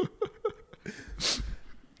boosted.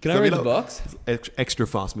 Can I read the box? Extra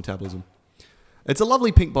fast metabolism. It's a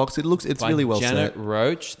lovely pink box. It's really well Janet set.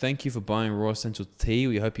 Roach, thank you for buying Raw Essential Tea.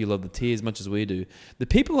 We hope you love the tea as much as we do. The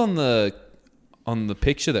people on the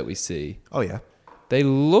picture that we see, oh yeah, they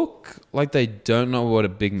look like they don't know what a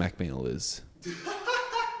Big Mac meal is.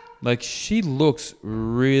 Like she looks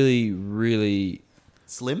really, really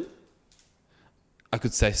slim. I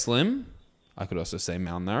could say slim. I could also say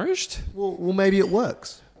malnourished. Well, maybe it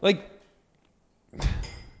works.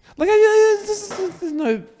 There's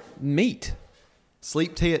no meat.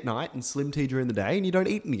 Sleep tea at night and slim tea during the day, and you don't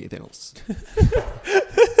eat anything else.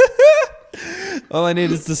 All I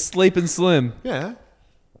need is to sleep and slim. Yeah.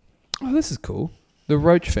 Oh, this is cool. The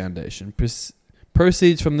Roach Foundation.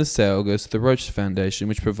 Proceeds from the sale goes to the Roach Foundation,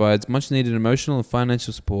 which provides much-needed emotional and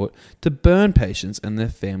financial support to burn patients and their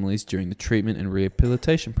families during the treatment and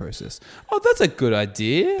rehabilitation process. Oh, that's a good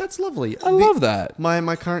idea. That's lovely. I love that.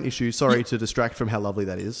 My current issue, sorry to distract from how lovely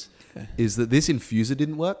that is that this infuser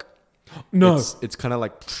didn't work. No. It's kind of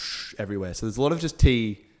like everywhere. So there's a lot of just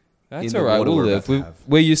tea. That's all right. We'll live.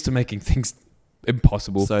 We're used to making things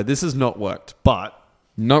impossible. So this has not worked, but...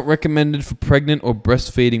 Not recommended for pregnant or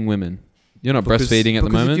breastfeeding women. You're not breastfeeding at the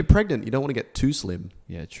moment? Because if you're pregnant, you don't want to get too slim.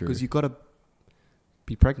 Yeah, true. Because you've got to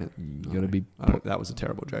be pregnant. You got to be... that was a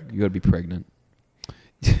terrible joke. You got to be pregnant.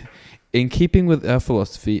 In keeping with our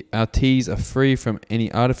philosophy, our teas are free from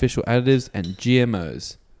any artificial additives and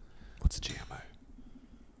GMOs. What's a GMO?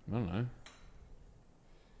 I don't know.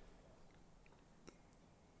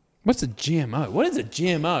 What's a GMO? What is a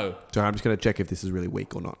GMO? Sorry, I'm just going to check if this is really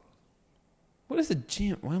weak or not. What is a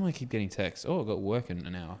GMO? Why am I keep getting texts? Oh, I got work in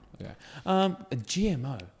an hour. Okay. A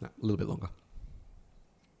GMO. No, a little bit longer.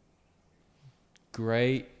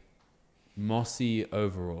 Great mossy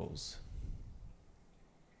overalls.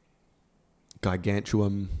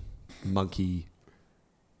 Gigantuum monkey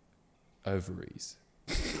ovaries.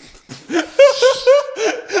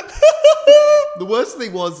 The worst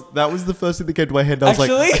thing was that was the first thing that came to my head. And I was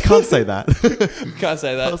Actually? like, I can't say that. Can't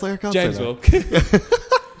say that. I was like, I can't James say will. that.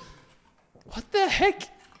 What the heck?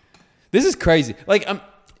 This is crazy. Like,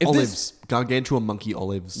 if Olives. Gargantuan monkey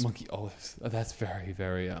olives. monkey olives. Oh, that's very,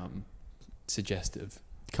 very suggestive.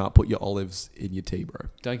 Can't put your olives in your tea, bro.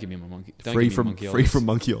 Don't give me my monkey. Don't Free give me from monkey free olives. from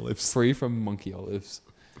monkey olives. Free from monkey olives.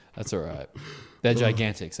 That's all right. They're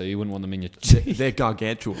gigantic, so you wouldn't want them in your tea. They're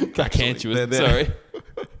gargantuan. Gargantuan. They're- Sorry.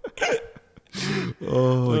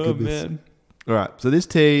 Oh my goodness. Man. All right, so this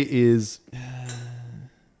tea is.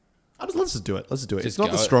 Let's just do it. Let's just do it. Just It's not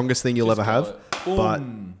go the it. strongest thing you'll Just ever go have, it. but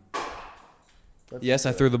Boom. Yes,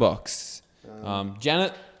 I threw the box.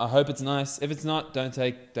 Janet, I hope it's nice. If it's not, don't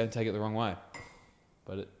take it the wrong way.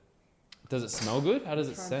 But does it smell good? How does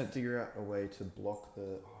it scent? Figure out a way to block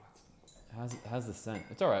the. How's the scent?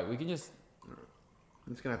 It's all right. We can just.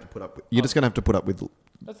 I'm just gonna have to put up. You're just gonna have to put up with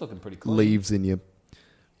That's looking pretty clean. leaves in your.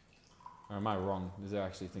 Or am I wrong? Is there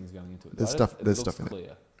actually things going into it? There's It stuff. There's looks stuff in clear.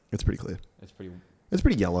 it. It's pretty clear. It's pretty. It's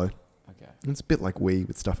pretty yellow. Okay. It's a bit like wee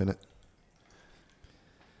with stuff in it.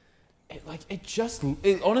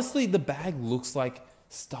 Honestly, the bag looks like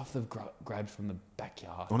stuff they've grabbed from the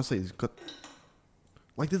backyard. Honestly, it's got.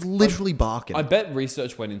 Like there's literally bark in I it. bet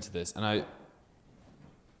research went into this, and Like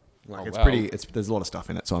Oh, it's wow. pretty. There's a lot of stuff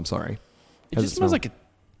in it, so I'm sorry. it How's just smells smell? like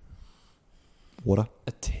Water.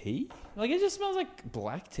 a tea. Like it just smells like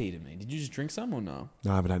black tea to me. Did you just drink some or no?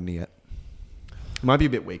 No, I haven't had any yet. It might be a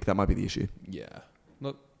bit weak. That might be the issue. Yeah.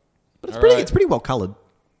 Look, But it's All pretty. right. It's pretty well coloured.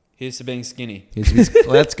 here's to being skinny.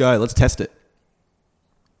 Let's go. Let's test it.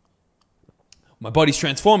 My body's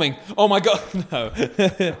transforming. Oh my god, no.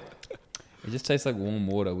 It just tastes like warm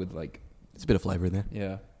water with like, There's a bit of flavour in there.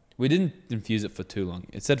 yeah. We didn't infuse it for too long.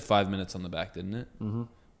 It said 5 minutes on the back, didn't it? Mm-hmm.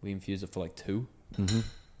 We infused it for like 2. Mm-hmm.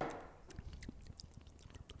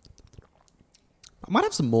 I might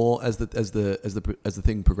have some more as the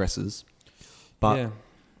thing progresses, but yeah.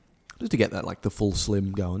 just to get that like the full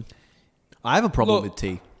slim going. I have a problem Look- with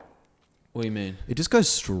tea. What do you mean? It just goes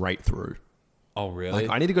straight through. Oh really?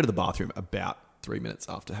 Like I need to go to the bathroom about 3 minutes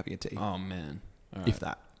after having a tea, Oh man. All right. if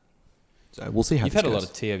that. So we'll see how You've this had a goes. lot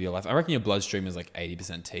of tea over your life. I reckon your bloodstream is like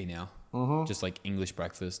 80% tea now. Mm-hmm. Just like English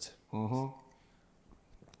breakfast. To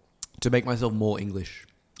make myself more English,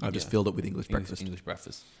 I've just Yeah. filled it with English breakfast. English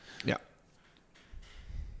breakfast. Yeah.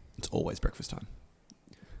 It's always breakfast time.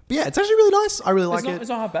 But yeah, it's actually really nice. I really like it. It's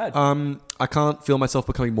not half bad. I can't feel myself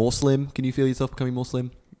becoming more slim. Can you feel yourself becoming more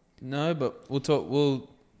slim? No, but we'll talk. We'll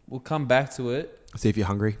come back to it. See if you're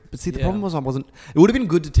hungry. But see, the Yeah. problem was I wasn't. It would have been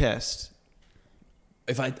good to test.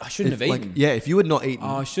 If I shouldn't have eaten. Yeah, if you had not eaten,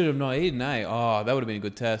 Oh, I should have not eaten, eh? Oh, that would have been a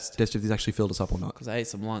good test. test if this actually filled us up or not. Because I ate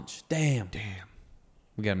some lunch. Damn. Damn.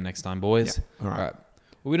 We'll get them next time, boys. Yeah. All right.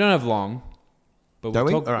 Well, we don't have long. But Don't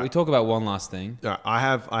we? talk, All right. we talk about one last thing. All right,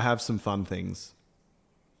 I have some fun things.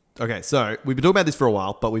 Okay, so we've been talking about this for a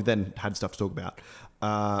while, but we've then had stuff to talk about.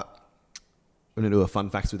 We're going to do a fun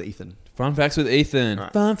facts with Ethan. Fun facts with Ethan. All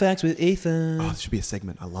right. Fun facts with Ethan. Oh, this should be a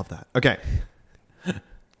segment. I love that. Okay,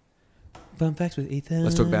 Fun facts with Ethan.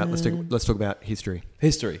 let's talk about history.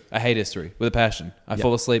 History. I hate history with a passion. I Yep.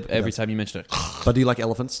 fall asleep every Yes. time you mention it. But do you like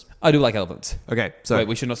elephants? I do like elephants. Okay, so Wait,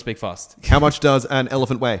 we should not speak fast. how much does an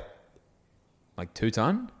elephant weigh? Like 2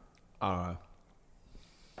 ton? Uh,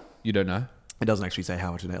 You don't know? it doesn't actually say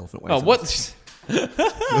how much an elephant weighs. Oh, what?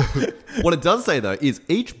 What it does say though is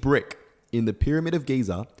each brick in the Pyramid of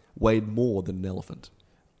Giza weighed more than an elephant.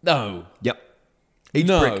 No. Yep. Each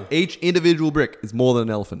No. brick, each individual brick is more than an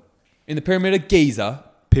elephant. In the Pyramid of Giza.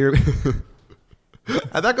 Pyramid.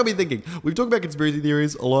 And that got me thinking. We've talked about conspiracy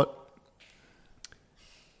theories a lot.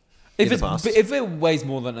 If In the past. if it weighs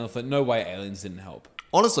more than an elephant, no way aliens didn't help.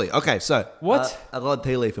 Honestly, okay, so What? I got a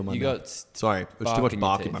tea leaf in my You mouth. got Sorry, there's too much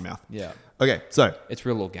bark in my mouth. Yeah. Okay, so It's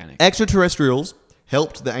real organic. extraterrestrials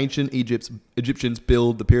helped the ancient Egyptians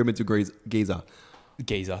build the pyramids of Giza.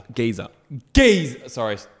 Giza. Giza. Giza.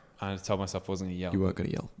 Sorry. I told myself I wasn't going to yell. You weren't going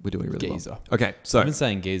to yell. We're doing really Giza. well. Okay, so I've been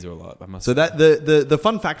saying Giza a lot. I must So that the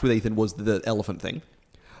fun fact with Ethan was the elephant thing,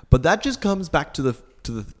 but that just comes back to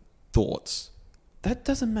the thoughts. That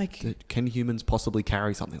doesn't make... That can humans possibly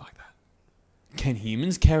carry something like that? Can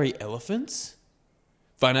humans carry elephants?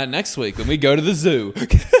 Find out next week when we go to the zoo.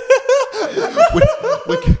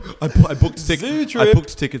 I booked Zoo tickets. I trip.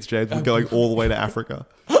 booked tickets, James. We're going all the way to Africa.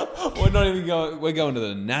 We're not even going... We're going to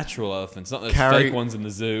the natural elephants, not the Carry- fake ones in the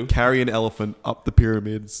zoo. Carry an elephant up the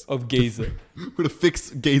pyramids. Of Giza. We're gonna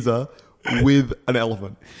fix Giza with an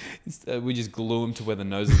elephant. We just glue him to where the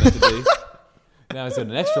nose is meant to be. Now he's got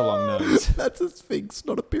an extra long nose. That's a sphinx,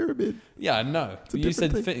 not a pyramid. Yeah, I know. a You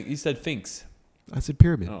said different thing. you said Finks. I said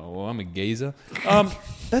pyramid. Oh well, I'm a geezer.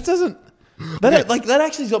 That doesn't. That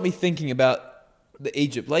actually got me thinking about the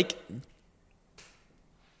Egypt, like,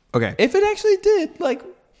 Okay. if it actually did, like,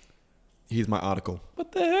 Here's my article.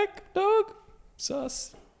 what the heck, dog?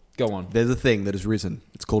 Sus. Go on. There's a thing that has risen.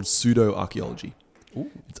 It's called pseudo-archaeology.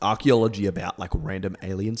 It's archaeology about like random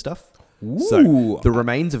alien stuff. So the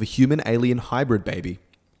remains of a human-alien hybrid baby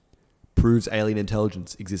proves alien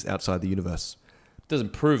intelligence exists outside the universe.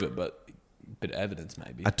 Doesn't prove it, but a bit of evidence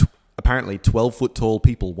maybe. Apparently, 12-foot tall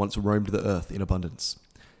people once roamed the earth in abundance.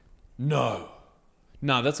 No,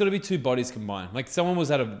 that's got to be two bodies combined. Like someone was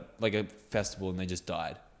at a festival and they just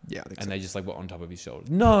died. Yeah, I think and so. they just like were on top of his shoulders.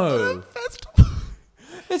 No,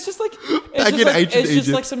 it's just like Egypt. just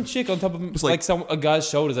like some chick on top of Just like a guy's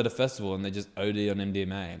shoulders at a festival and they just OD on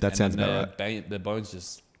MDMA. That sounds about right. The bones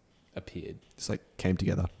just appeared. Just like came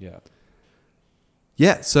together. Yeah.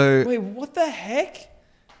 Yeah. So wait, what the heck?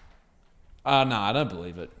 No, I don't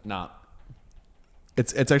believe it. Nah.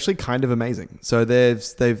 It's actually kind of amazing. So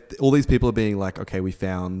they've all these people are being like, okay, we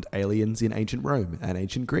found aliens in ancient Rome and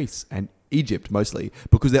ancient Greece and Egypt mostly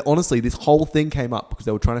because they're honestly this whole thing came up because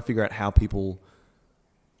they were trying to figure out how people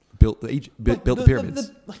built the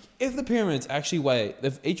pyramids. If the pyramids actually weigh,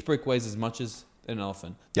 if each brick weighs as much as an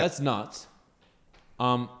elephant, that's nuts.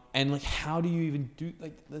 And like, how do you even do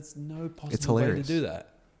like? There's no possible way to do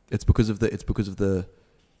that. It's because of the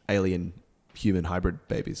alien human hybrid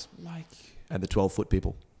babies. Like. And the 12-foot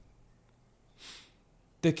people.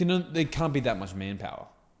 There can't be that much manpower.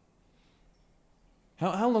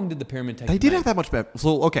 How long did the pyramid take? They did have that much manpower.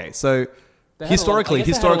 So okay, so historically,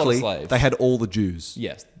 they had all the Jews.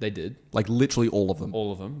 Yes, they did. Like literally all of them.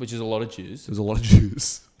 All of them, which is a lot of Jews. There's a lot of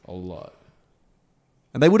Jews. A lot.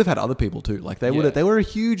 And they would have had other people too. Like they were a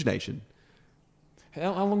huge nation.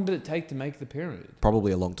 How long did it take to make the pyramid?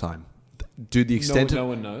 Probably a long time. Dude, the extent no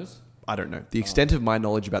one knows. I don't know. The extent of my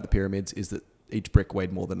knowledge about the pyramids is that each brick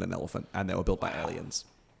weighed more than an elephant, and they were built by aliens.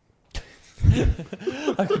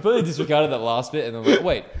 I completely disregarded that last bit, and I'm like,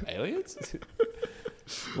 wait, aliens?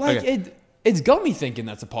 It's got me thinking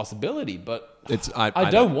that's a possibility, but I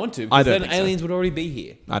don't want to, because then aliens would already be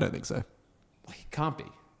here. I don't think so. Like, it can't be.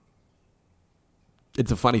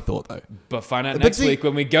 It's a funny thought, though. But find out next week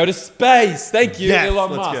when we go to space. Thank you,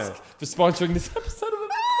 Elon Musk, go. for sponsoring this episode of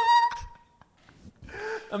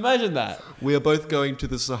Imagine that. We are both going to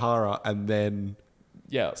the Sahara and then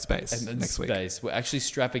space and then next week. We're actually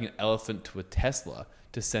strapping an elephant to a Tesla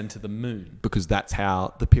to send to the moon. Because that's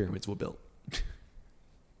how the pyramids were built.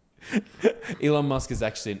 Elon Musk is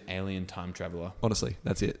actually an alien time traveler. Honestly,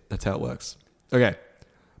 that's it. That's how it works. Okay.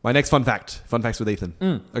 My next fun fact. Fun facts with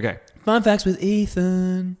Ethan. Okay. Fun facts with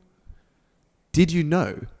Ethan. Did you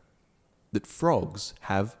know that frogs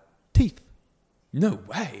have teeth? No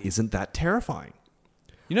way. Isn't that terrifying?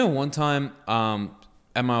 You know, one time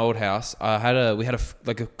at my old house, we had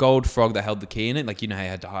a gold frog that held the key in it. Like, you know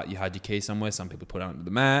how you hide your key somewhere. Some people put it under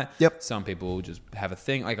the mat. Yep. Some people just have a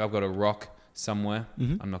thing. Like, I've got a rock somewhere.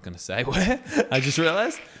 Mm-hmm. I'm not going to say where. I just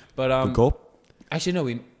realized. But good call.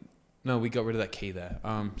 Actually, we got rid of that key there.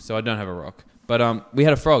 So I don't have a rock. But we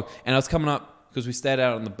had a frog, and I was coming up because we stayed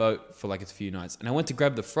out on the boat for like a few nights, and I went to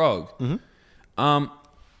grab the frog. Mm-hmm.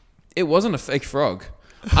 It wasn't a fake frog.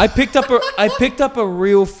 I picked up a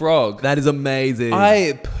real frog. That is amazing.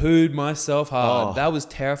 I pooed myself hard. Oh, that was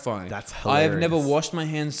terrifying. That's hilarious. I have never washed my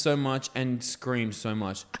hands so much and screamed so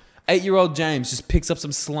much. 8-year-old James just picks up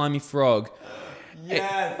some slimy frog.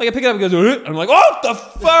 Yes. Like, I pick it up and goes, and I'm like, what the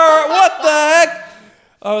fuck? What the heck?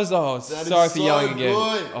 I was, sorry for yelling again.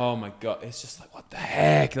 Good. Oh my God. It's just like, what the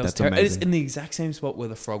heck? That was terrible. It's in the exact same spot where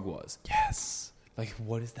the frog was. Yes. Like,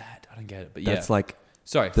 what is that? I don't get it. But that's like...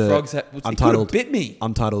 Sorry, frogs it could have bit me.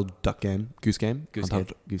 Untitled Goose Game.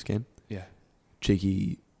 Goose Game. Yeah.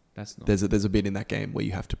 Cheeky. That's not. There's a bit in that game where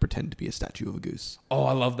you have to pretend to be a statue of a goose. Oh,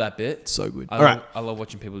 I love that bit. It's so good. I love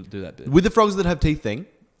watching people do that bit. With the frogs that have teeth thing,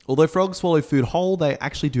 although frogs swallow food whole, they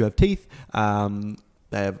actually do have teeth. They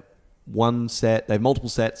have multiple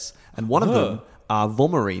sets, and one of them are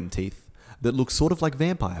vomarine teeth that look sort of like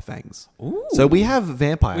vampire fangs. Ooh. So we have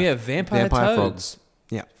vampire frogs.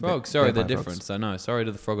 Yeah. Frogs. Sorry, they're different. So no, sorry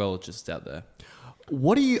to the frogologists out there.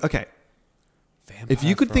 Okay. If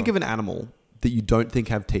you could think of an animal that you don't think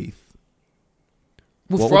have teeth,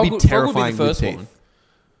 what would be terrifying with teeth?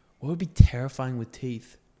 What would be terrifying with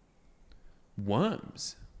teeth?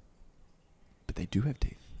 Worms. But they do have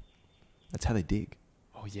teeth. That's how they dig.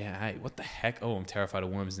 Oh yeah, hey, what the heck? Oh, I'm terrified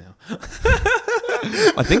of worms now.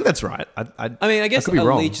 I think that's right. I mean, I guess a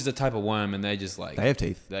leech is a type of worm, and they just like they have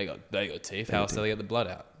teeth. They got teeth. How else do they get the blood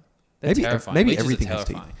out? They're terrifying. Maybe everything has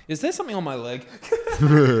teeth. Is there something on my leg?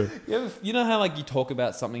 You know how like you talk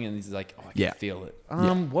about something and it's like, oh, I can feel it.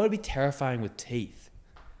 What would be terrifying with teeth?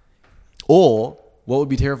 Or what would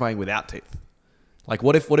be terrifying without teeth? Like,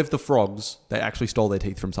 what if the frogs, they actually stole their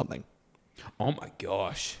teeth from something? Oh my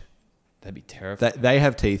gosh. That'd be terrifying. They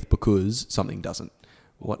have teeth because something doesn't.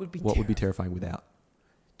 What would be terrifying without?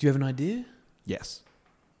 Do you have an idea? Yes.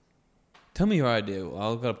 Tell me your idea.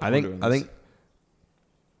 I've got to ponder on this. I think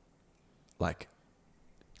like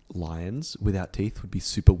lions without teeth would be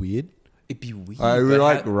super weird. It'd be weird. I would be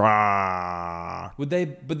like, rah. Would they?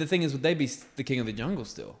 But the thing is, would they be the king of the jungle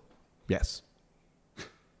still? Yes.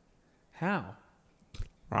 How?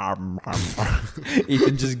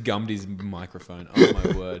 Ethan just gummed his microphone. Oh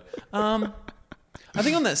my word. I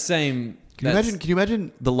think on that same. Can you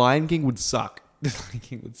imagine the Lion King would suck? The Lion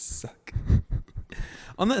King would suck.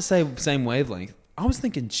 On that same wavelength, I was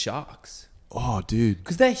thinking sharks. Oh, dude.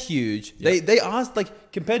 Because they're huge. Yep. They are,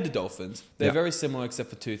 like, compared to dolphins, they're yep. very similar except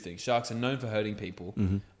for two things. Sharks are known for hurting people,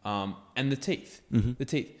 and the teeth. Mm-hmm. The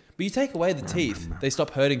teeth. But you take away the teeth, they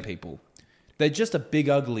stop hurting people. They're just a big,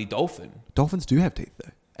 ugly dolphin. Dolphins do have teeth,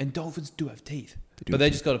 though. And dolphins do have teeth. They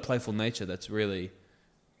just got a playful nature that's really...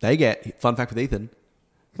 They get... Fun fact with Ethan.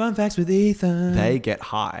 Fun facts with Ethan. They get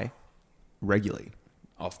high regularly.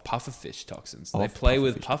 Of pufferfish toxins. They play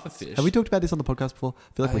with pufferfish. Have we talked about this on the podcast before?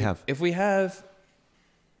 I feel like we have. If we have...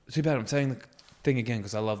 Too bad I'm saying the thing again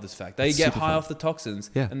because I love this fact. They get high off the toxins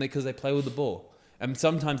and because they play with the ball. And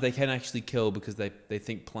sometimes they can actually kill because they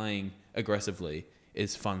think playing aggressively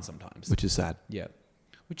is fun sometimes. Which is sad. Yeah.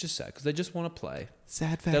 Which is sad because they just want to play.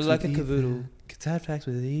 Sad facts They're like with a cavoodle. Sad facts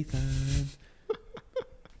with Ethan.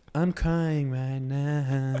 I'm crying right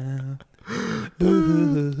now.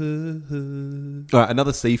 All right,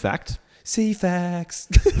 another sea fact. Sea facts.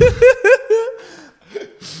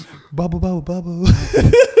 Bubble, bubble, bubble.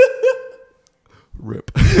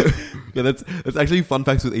 Rip. Yeah, that's actually fun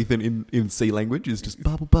facts with Ethan in sea language is just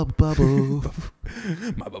bubble, bubble, bubble.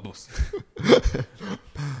 My bubbles.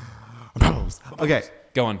 Bubbles. Okay.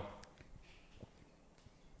 Go on.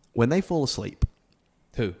 When they fall asleep.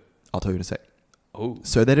 Who? I'll tell you in a sec. Oh.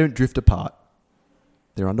 So they don't drift apart.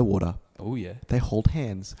 They're underwater. Oh, yeah. They hold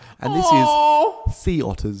hands. And this is sea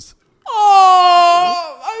otters.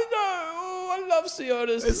 Oh, I know. I love sea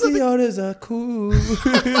otters. Sea otters are cool.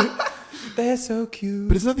 They're so cute.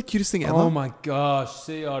 But isn't that the cutest thing ever? Oh my gosh,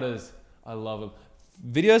 sea otters. I love them.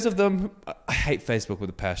 Videos of them. I hate Facebook with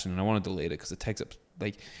a passion and I want to delete it because it takes up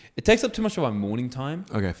too much of my morning time.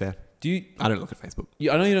 Okay, fair. I don't look at Facebook.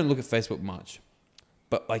 I know you don't look at Facebook much.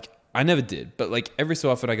 But like, I never did. But like every so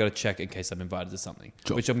often I got to check in case I'm invited to something.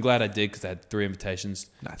 Sure. Which I'm glad I did because I had 3 invitations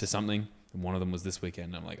to something. And one of them was this weekend.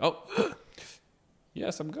 And I'm like, oh,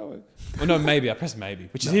 yes, I'm going. Well, no, maybe. I pressed maybe,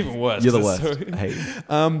 which is even worse. You're the worst. I hate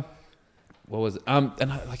it. What was it? And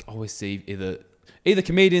I like always see either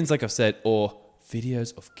comedians, like I've said, or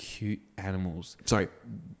videos of cute animals. Sorry.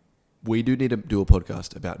 We do need to do a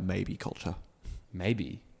podcast about maybe culture.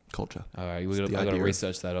 Maybe. Culture. All right. I got to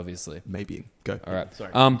research that, obviously. Maybe. Go. All right.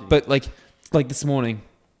 Sorry. But like this morning,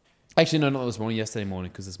 actually, no, not this morning, yesterday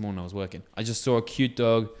morning, because this morning I was working. I just saw a cute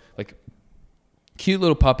dog, like cute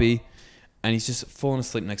little puppy, and he's just falling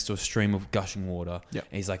asleep next to a stream of gushing water. Yep.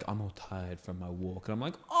 And he's like, I'm all tired from my walk. And I'm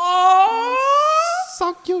like, oh,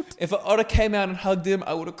 so cute. If an otter came out and hugged him,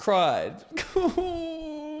 I would have cried.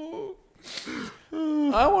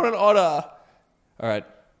 I want an otter. All right.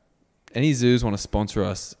 Any zoos want to sponsor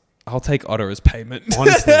us? I'll take otter as payment.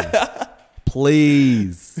 Honestly.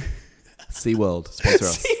 Please. SeaWorld, sponsor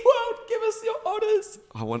us. SeaWorld, give us your otters.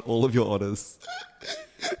 I want all of your otters.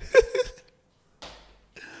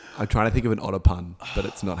 I'm trying to think of an otter pun, but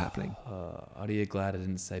it's not happening. Are you glad I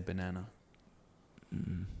didn't say banana?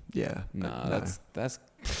 Yeah. No. That's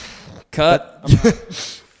cut.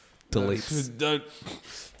 Delete. Don't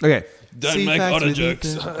Sea make facts otter with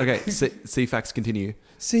jokes. Ethan. Okay, sea facts continue.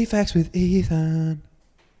 Sea facts with Ethan.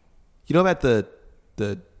 You know about the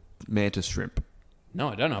mantis shrimp? No,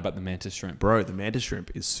 I don't know about the mantis shrimp. Bro, the mantis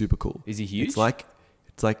shrimp is super cool. Is he huge? It's like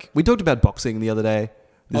we talked about boxing the other day.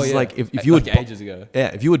 This is like if you would would ages ago. Yeah,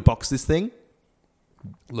 if you would box this thing,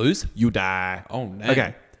 lose, you die. Oh no.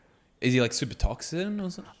 Okay. Is he like super toxin or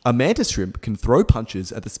something? A mantis shrimp can throw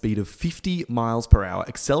punches at the speed of 50 miles per hour,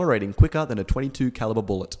 accelerating quicker than a .22 caliber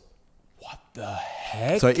bullet. What the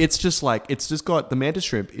heck? So the mantis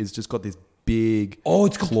shrimp is just got this big claw.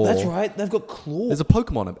 That's right. They've got claws. There's a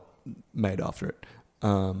Pokemon made after it.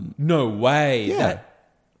 No way. Yeah.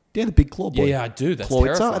 The big claw boy. Yeah, I do. That's Clawitzer,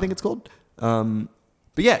 terrifying. I think it's called.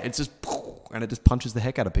 But yeah, it's just and it just punches the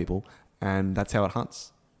heck out of people, and that's how it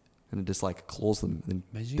hunts. And it just like claws them, and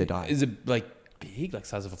they die. Is it like big, like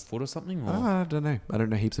size of a foot or something? Or? I don't know. I don't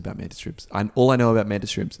know heaps about mantis shrimps. All I know about mantis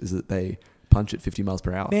shrimps is that they punch at 50 miles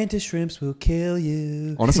per hour. Mantis shrimps will kill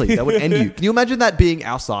you. Honestly, that would end you. Can you imagine that being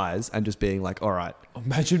our size and just being like, all right.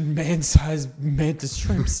 Imagine man-sized mantis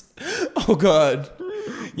shrimps. Oh, God.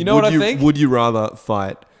 You know what I think? Would you rather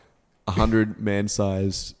fight 100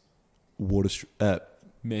 man-sized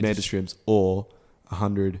mantis shrimps or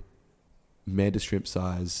 100 mantis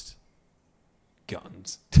shrimp-sized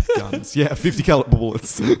guns? Yeah, 50 caliber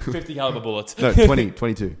bullets. 50 caliber bullets. No,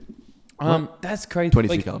 22. That's crazy.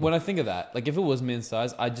 22 like, caliber. when I think of that, like if it was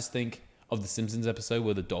man-sized, I just think of the Simpsons episode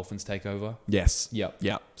where the dolphins take over. Yes. Yep.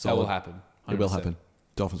 Yeah. That will happen. 100%. It will happen.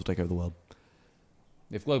 Dolphins will take over the world.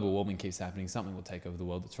 If global warming keeps happening, something will take over the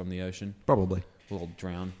world that's from the ocean. Probably. We'll all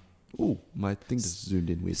drown. Ooh, my thing just zoomed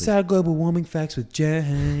in weirdly. Sad global warming facts with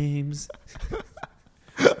James.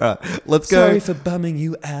 All right, let's go. Sorry for bumming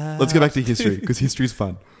you out. Let's go back to history because history's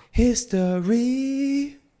fun.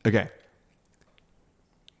 History. Okay.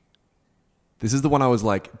 This is the one I was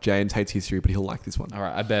like, James hates history, but he'll like this one. All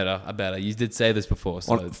right, I better. You did say this before.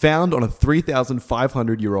 So. Found on a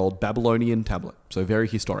 3,500-year-old Babylonian tablet. So very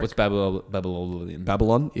historic. What's Babylonian?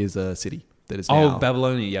 Babylon is a city that is now... Oh,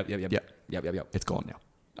 Babylonia. Yep. It's gone now.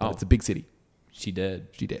 Oh. It's a big city. She dead.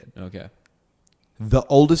 Okay. The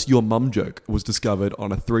oldest your mum joke was discovered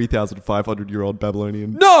on a 3,500-year-old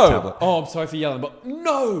Babylonian tablet. Oh, I'm sorry for yelling, but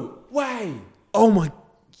no way. Oh my...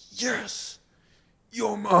 Yes.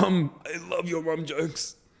 Your mum. I love your mum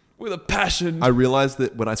jokes with a passion. I realized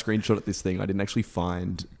that when I screenshotted this thing, I didn't actually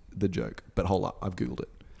find the joke. But hold up, I've Googled it.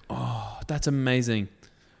 Oh, that's amazing.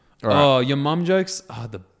 All right. Oh, your mum jokes are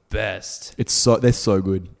the best. They're so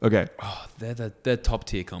good. Okay. Oh, they're top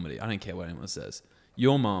tier comedy. I don't care what anyone says.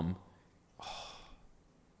 Your mum.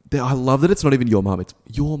 I love that it's not even your mum. It's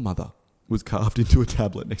your mother was carved into a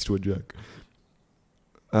tablet next to a joke.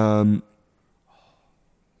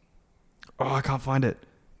 I can't find it.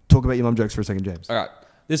 Talk about your mum jokes for a second, James. All right.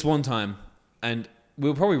 This one time, and we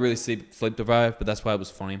were probably really sleep deprived, but that's why it was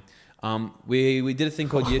funny. We did a thing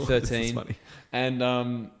called Year 13. This is funny. And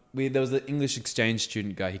there was an English exchange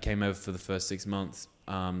student guy. He came over for the first 6 months.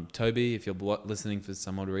 Toby, if you're listening for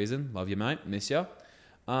some odd reason, love you, mate. Miss ya.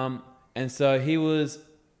 And so he was...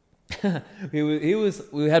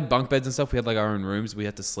 we had bunk beds and stuff. We had like our own rooms. We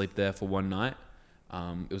had to sleep there for one night.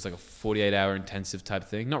 It was like a 48-hour intensive type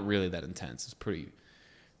thing. Not really that intense. It's pretty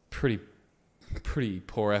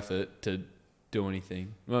poor effort to do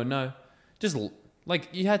anything. Well, no, just like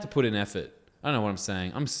you had to put in effort. I don't know what I'm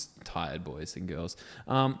saying. I'm tired, boys and girls.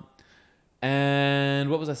 And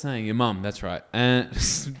what was I saying? Your mum. That's right. And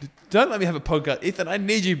don't let me have a podcast, Ethan. I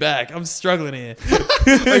need you back. I'm struggling here.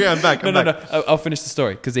 Okay, I'm back. No. I'll finish the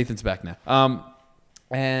story because Ethan's back now.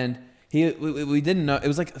 And we didn't know. It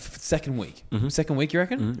was like second week. Mm-hmm. Second week, you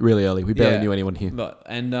reckon? Mm-hmm. Really early. We barely knew anyone here.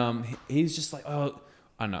 And he's just like, oh,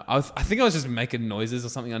 I don't know. I think I was just making noises or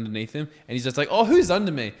something underneath him. And he's just like, oh, who's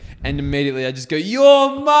under me? And immediately I just go,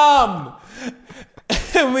 your mum.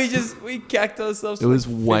 And we cacked ourselves for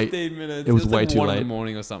 15 minutes. It was way like too 1 late. in the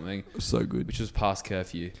morning or something. So good. Which was past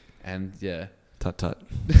curfew. And yeah. Tut.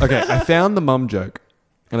 Okay, I found the mum joke.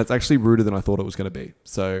 And it's actually ruder than I thought it was going to be.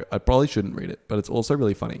 So I probably shouldn't read it. But it's also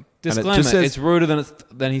really funny. Disclaimer, and it just says, it's ruder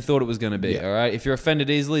than he thought it was going to be. Yeah. All right? If you're offended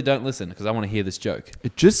easily, don't listen. Because I want to hear this joke.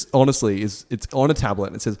 It just honestly is... It's on a tablet.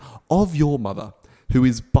 And it says, of your mother, who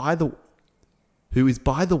is by the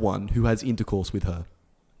one who has intercourse with her.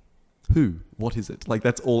 Who? What is it? Like,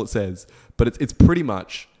 that's all it says. But it's pretty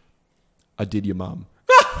much, I did your mum.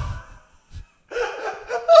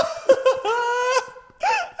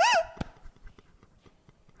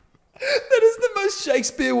 That is the most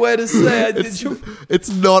Shakespeare way to say I did your... It's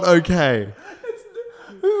not okay.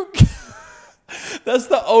 That's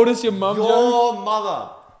the oldest your mum joke. Your mother.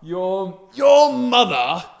 Your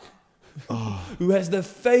mother, who has the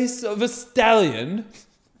face of a stallion,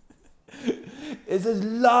 is as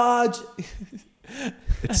large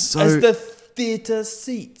as the theatre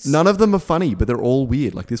seats. None of them are funny, but they're all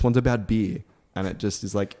weird. Like this one's about beer. And it just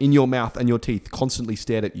is like, in your mouth and your teeth constantly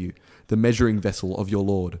stared at you, the measuring vessel of your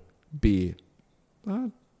lord, beer.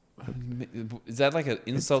 Is that like an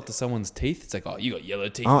insult to someone's teeth? It's like, oh, you got yellow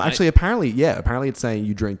teeth. Oh, mate. actually, apparently it's saying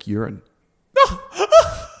you drink urine.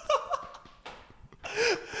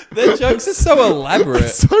 Their jokes are so elaborate.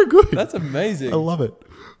 It's so good. That's amazing. I love it.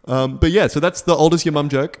 But yeah, so that's the oldest your mum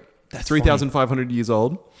joke. That's 3,500 years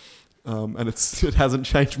old. And it hasn't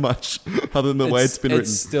changed much other than the way it's been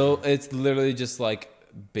written. It's literally just like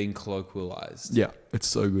being colloquialized. Yeah, it's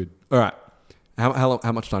so good. All right.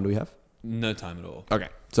 How much time do we have? No time at all. Okay.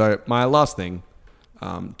 So my last thing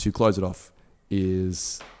to close it off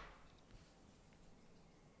is...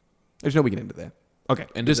 Actually, no, we can end it there. Okay.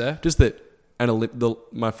 End it there? Just that And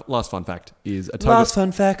my last fun fact is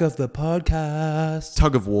fun fact of the podcast.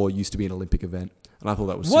 Tug of war used to be an Olympic event, and I thought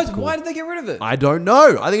that was What? super cool. Why did they get rid of it? I don't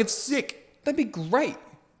know. I think it's sick. That'd be great.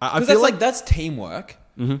 I Because feel that's teamwork.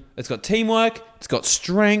 Mm-hmm. It's got teamwork. It's got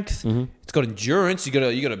strength. Mm-hmm. It's got endurance. You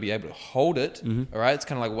gotta be able to hold it. Mm-hmm. All right. It's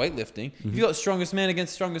kind of like weightlifting. Mm-hmm. If you got strongest man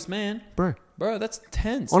against strongest man, bro, that's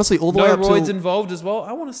tense. Honestly, all the way up no roids involved as well.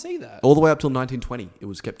 I want to see that. All the way up till 1920, it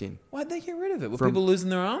was kept in. Why'd they get rid of it? Were people losing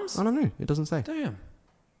their arms? I don't know. It doesn't say. Damn.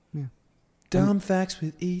 Yeah. Dumb facts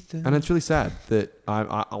with Ethan. And it's really sad that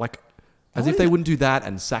I like, as if they wouldn't do that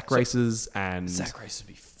and sack races and sack races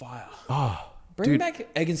would be fire. Oh, bring back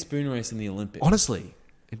egg and spoon race in the Olympics. Honestly,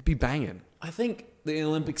 it'd be banging. I think the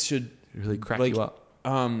Olympics should really crack you up.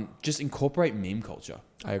 Just incorporate meme culture.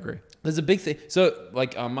 I agree. There's a big thing. So,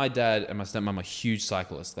 like, my dad and my stepmom are huge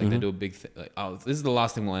cyclists. Like, they do a big thing. Like, this is the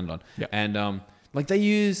last thing we'll end on. Yeah. And, like, they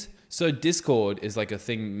use... So, Discord is, like, a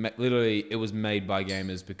thing... Literally, it was made by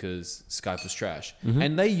gamers because Skype was trash. Mm-hmm.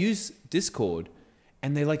 And they use Discord,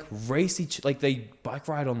 and they, like, race Like, they bike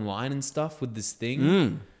ride online and stuff with this thing.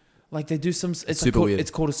 Mm. Like, they do some... It's super weird.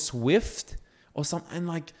 It's called a Swift or something. And,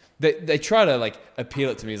 like, they try to, like,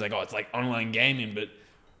 appeal it to me. It's like, oh, it's like online gaming, but...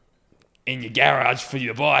 in your garage for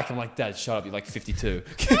your bike. I'm like, Dad, shut up. You're like 52.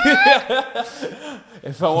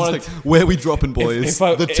 If I wanted, like, where we dropping, boys?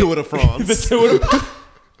 The Tour de France. The Tour de France.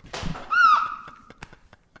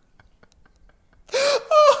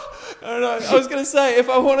 I don't know. I was gonna say if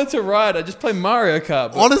I wanted to ride, I'd just play Mario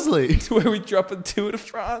Kart. Honestly, where we drop in Tour de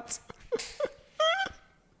France.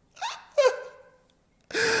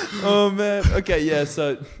 Oh man. Okay. Yeah.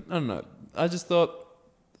 So I don't know. I just thought.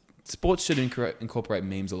 Sports should incorporate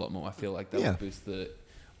memes a lot more. I feel like that would boost the...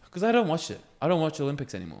 Because I don't watch it. I don't watch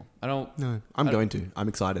Olympics anymore. No, I'm going to. I'm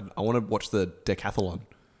excited. I want to watch the Decathlon.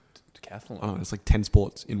 Decathlon? Oh, it's like 10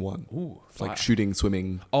 sports in one. Ooh. It's like shooting,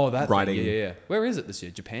 swimming, that riding. Thing. Yeah. Where is it this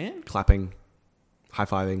year? Japan? Clapping,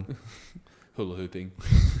 high-fiving. Hula hooping.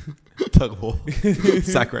 Tug of war.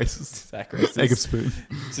 Sack races. Egg of spoon.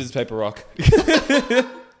 Scissors, paper, rock.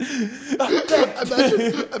 Imagine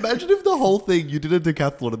if the whole thing you did a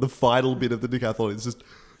decathlon and the final bit of the decathlon is just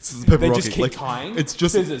scissors, paper, rock. They just keep tying. It's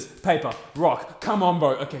just scissors, paper, rock. Come on,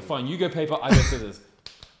 bro. Okay, fine. You go paper. I go scissors.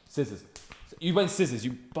 Scissors. You went scissors.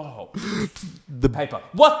 You ball. The paper.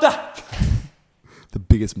 What the? The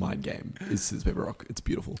biggest mind game is scissors, paper, rock. It's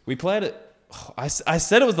beautiful. We played it. I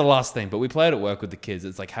said it was the last thing, but we play it at work with the kids.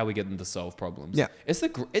 It's like how we get them to solve problems. Yeah. It's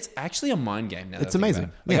actually a mind game now. It's amazing. It.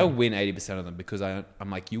 Like I win 80% of them because I'm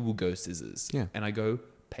like, you will go scissors. Yeah. And I go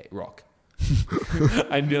rock.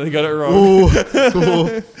 I nearly got it wrong.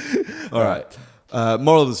 All right.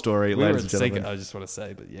 Moral of the story, ladies and gentlemen. I just want to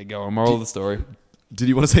say, but yeah, go on. Moral of the story. Did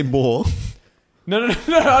you want to say more? No. I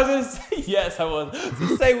was going to say yes. I was.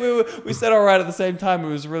 To say we said all right at the same time. It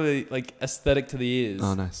was really like aesthetic to the ears.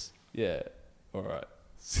 Oh, nice. Yeah. All right.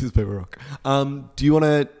 Scissors, paper, rock. Do you want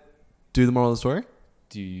to do the moral of the story?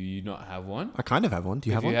 Do you not have one? I kind of have one. Do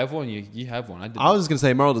you have one? If you have one, you have one. I was just going to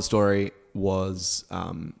say moral of the story was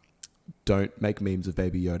don't make memes of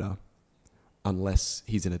Baby Yoda unless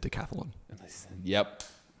he's in a decathlon. Yep.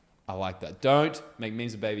 I like that. Don't make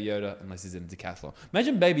memes of Baby Yoda unless he's in a decathlon.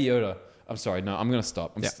 Imagine Baby Yoda. I'm sorry. No, I'm going to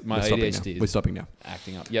stop. My ADHD We're stopping now.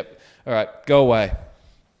 Acting up. Yep. All right. Go away.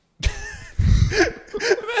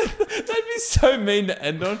 That'd be so mean to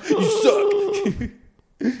end on. You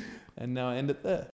suck. And now I end it there.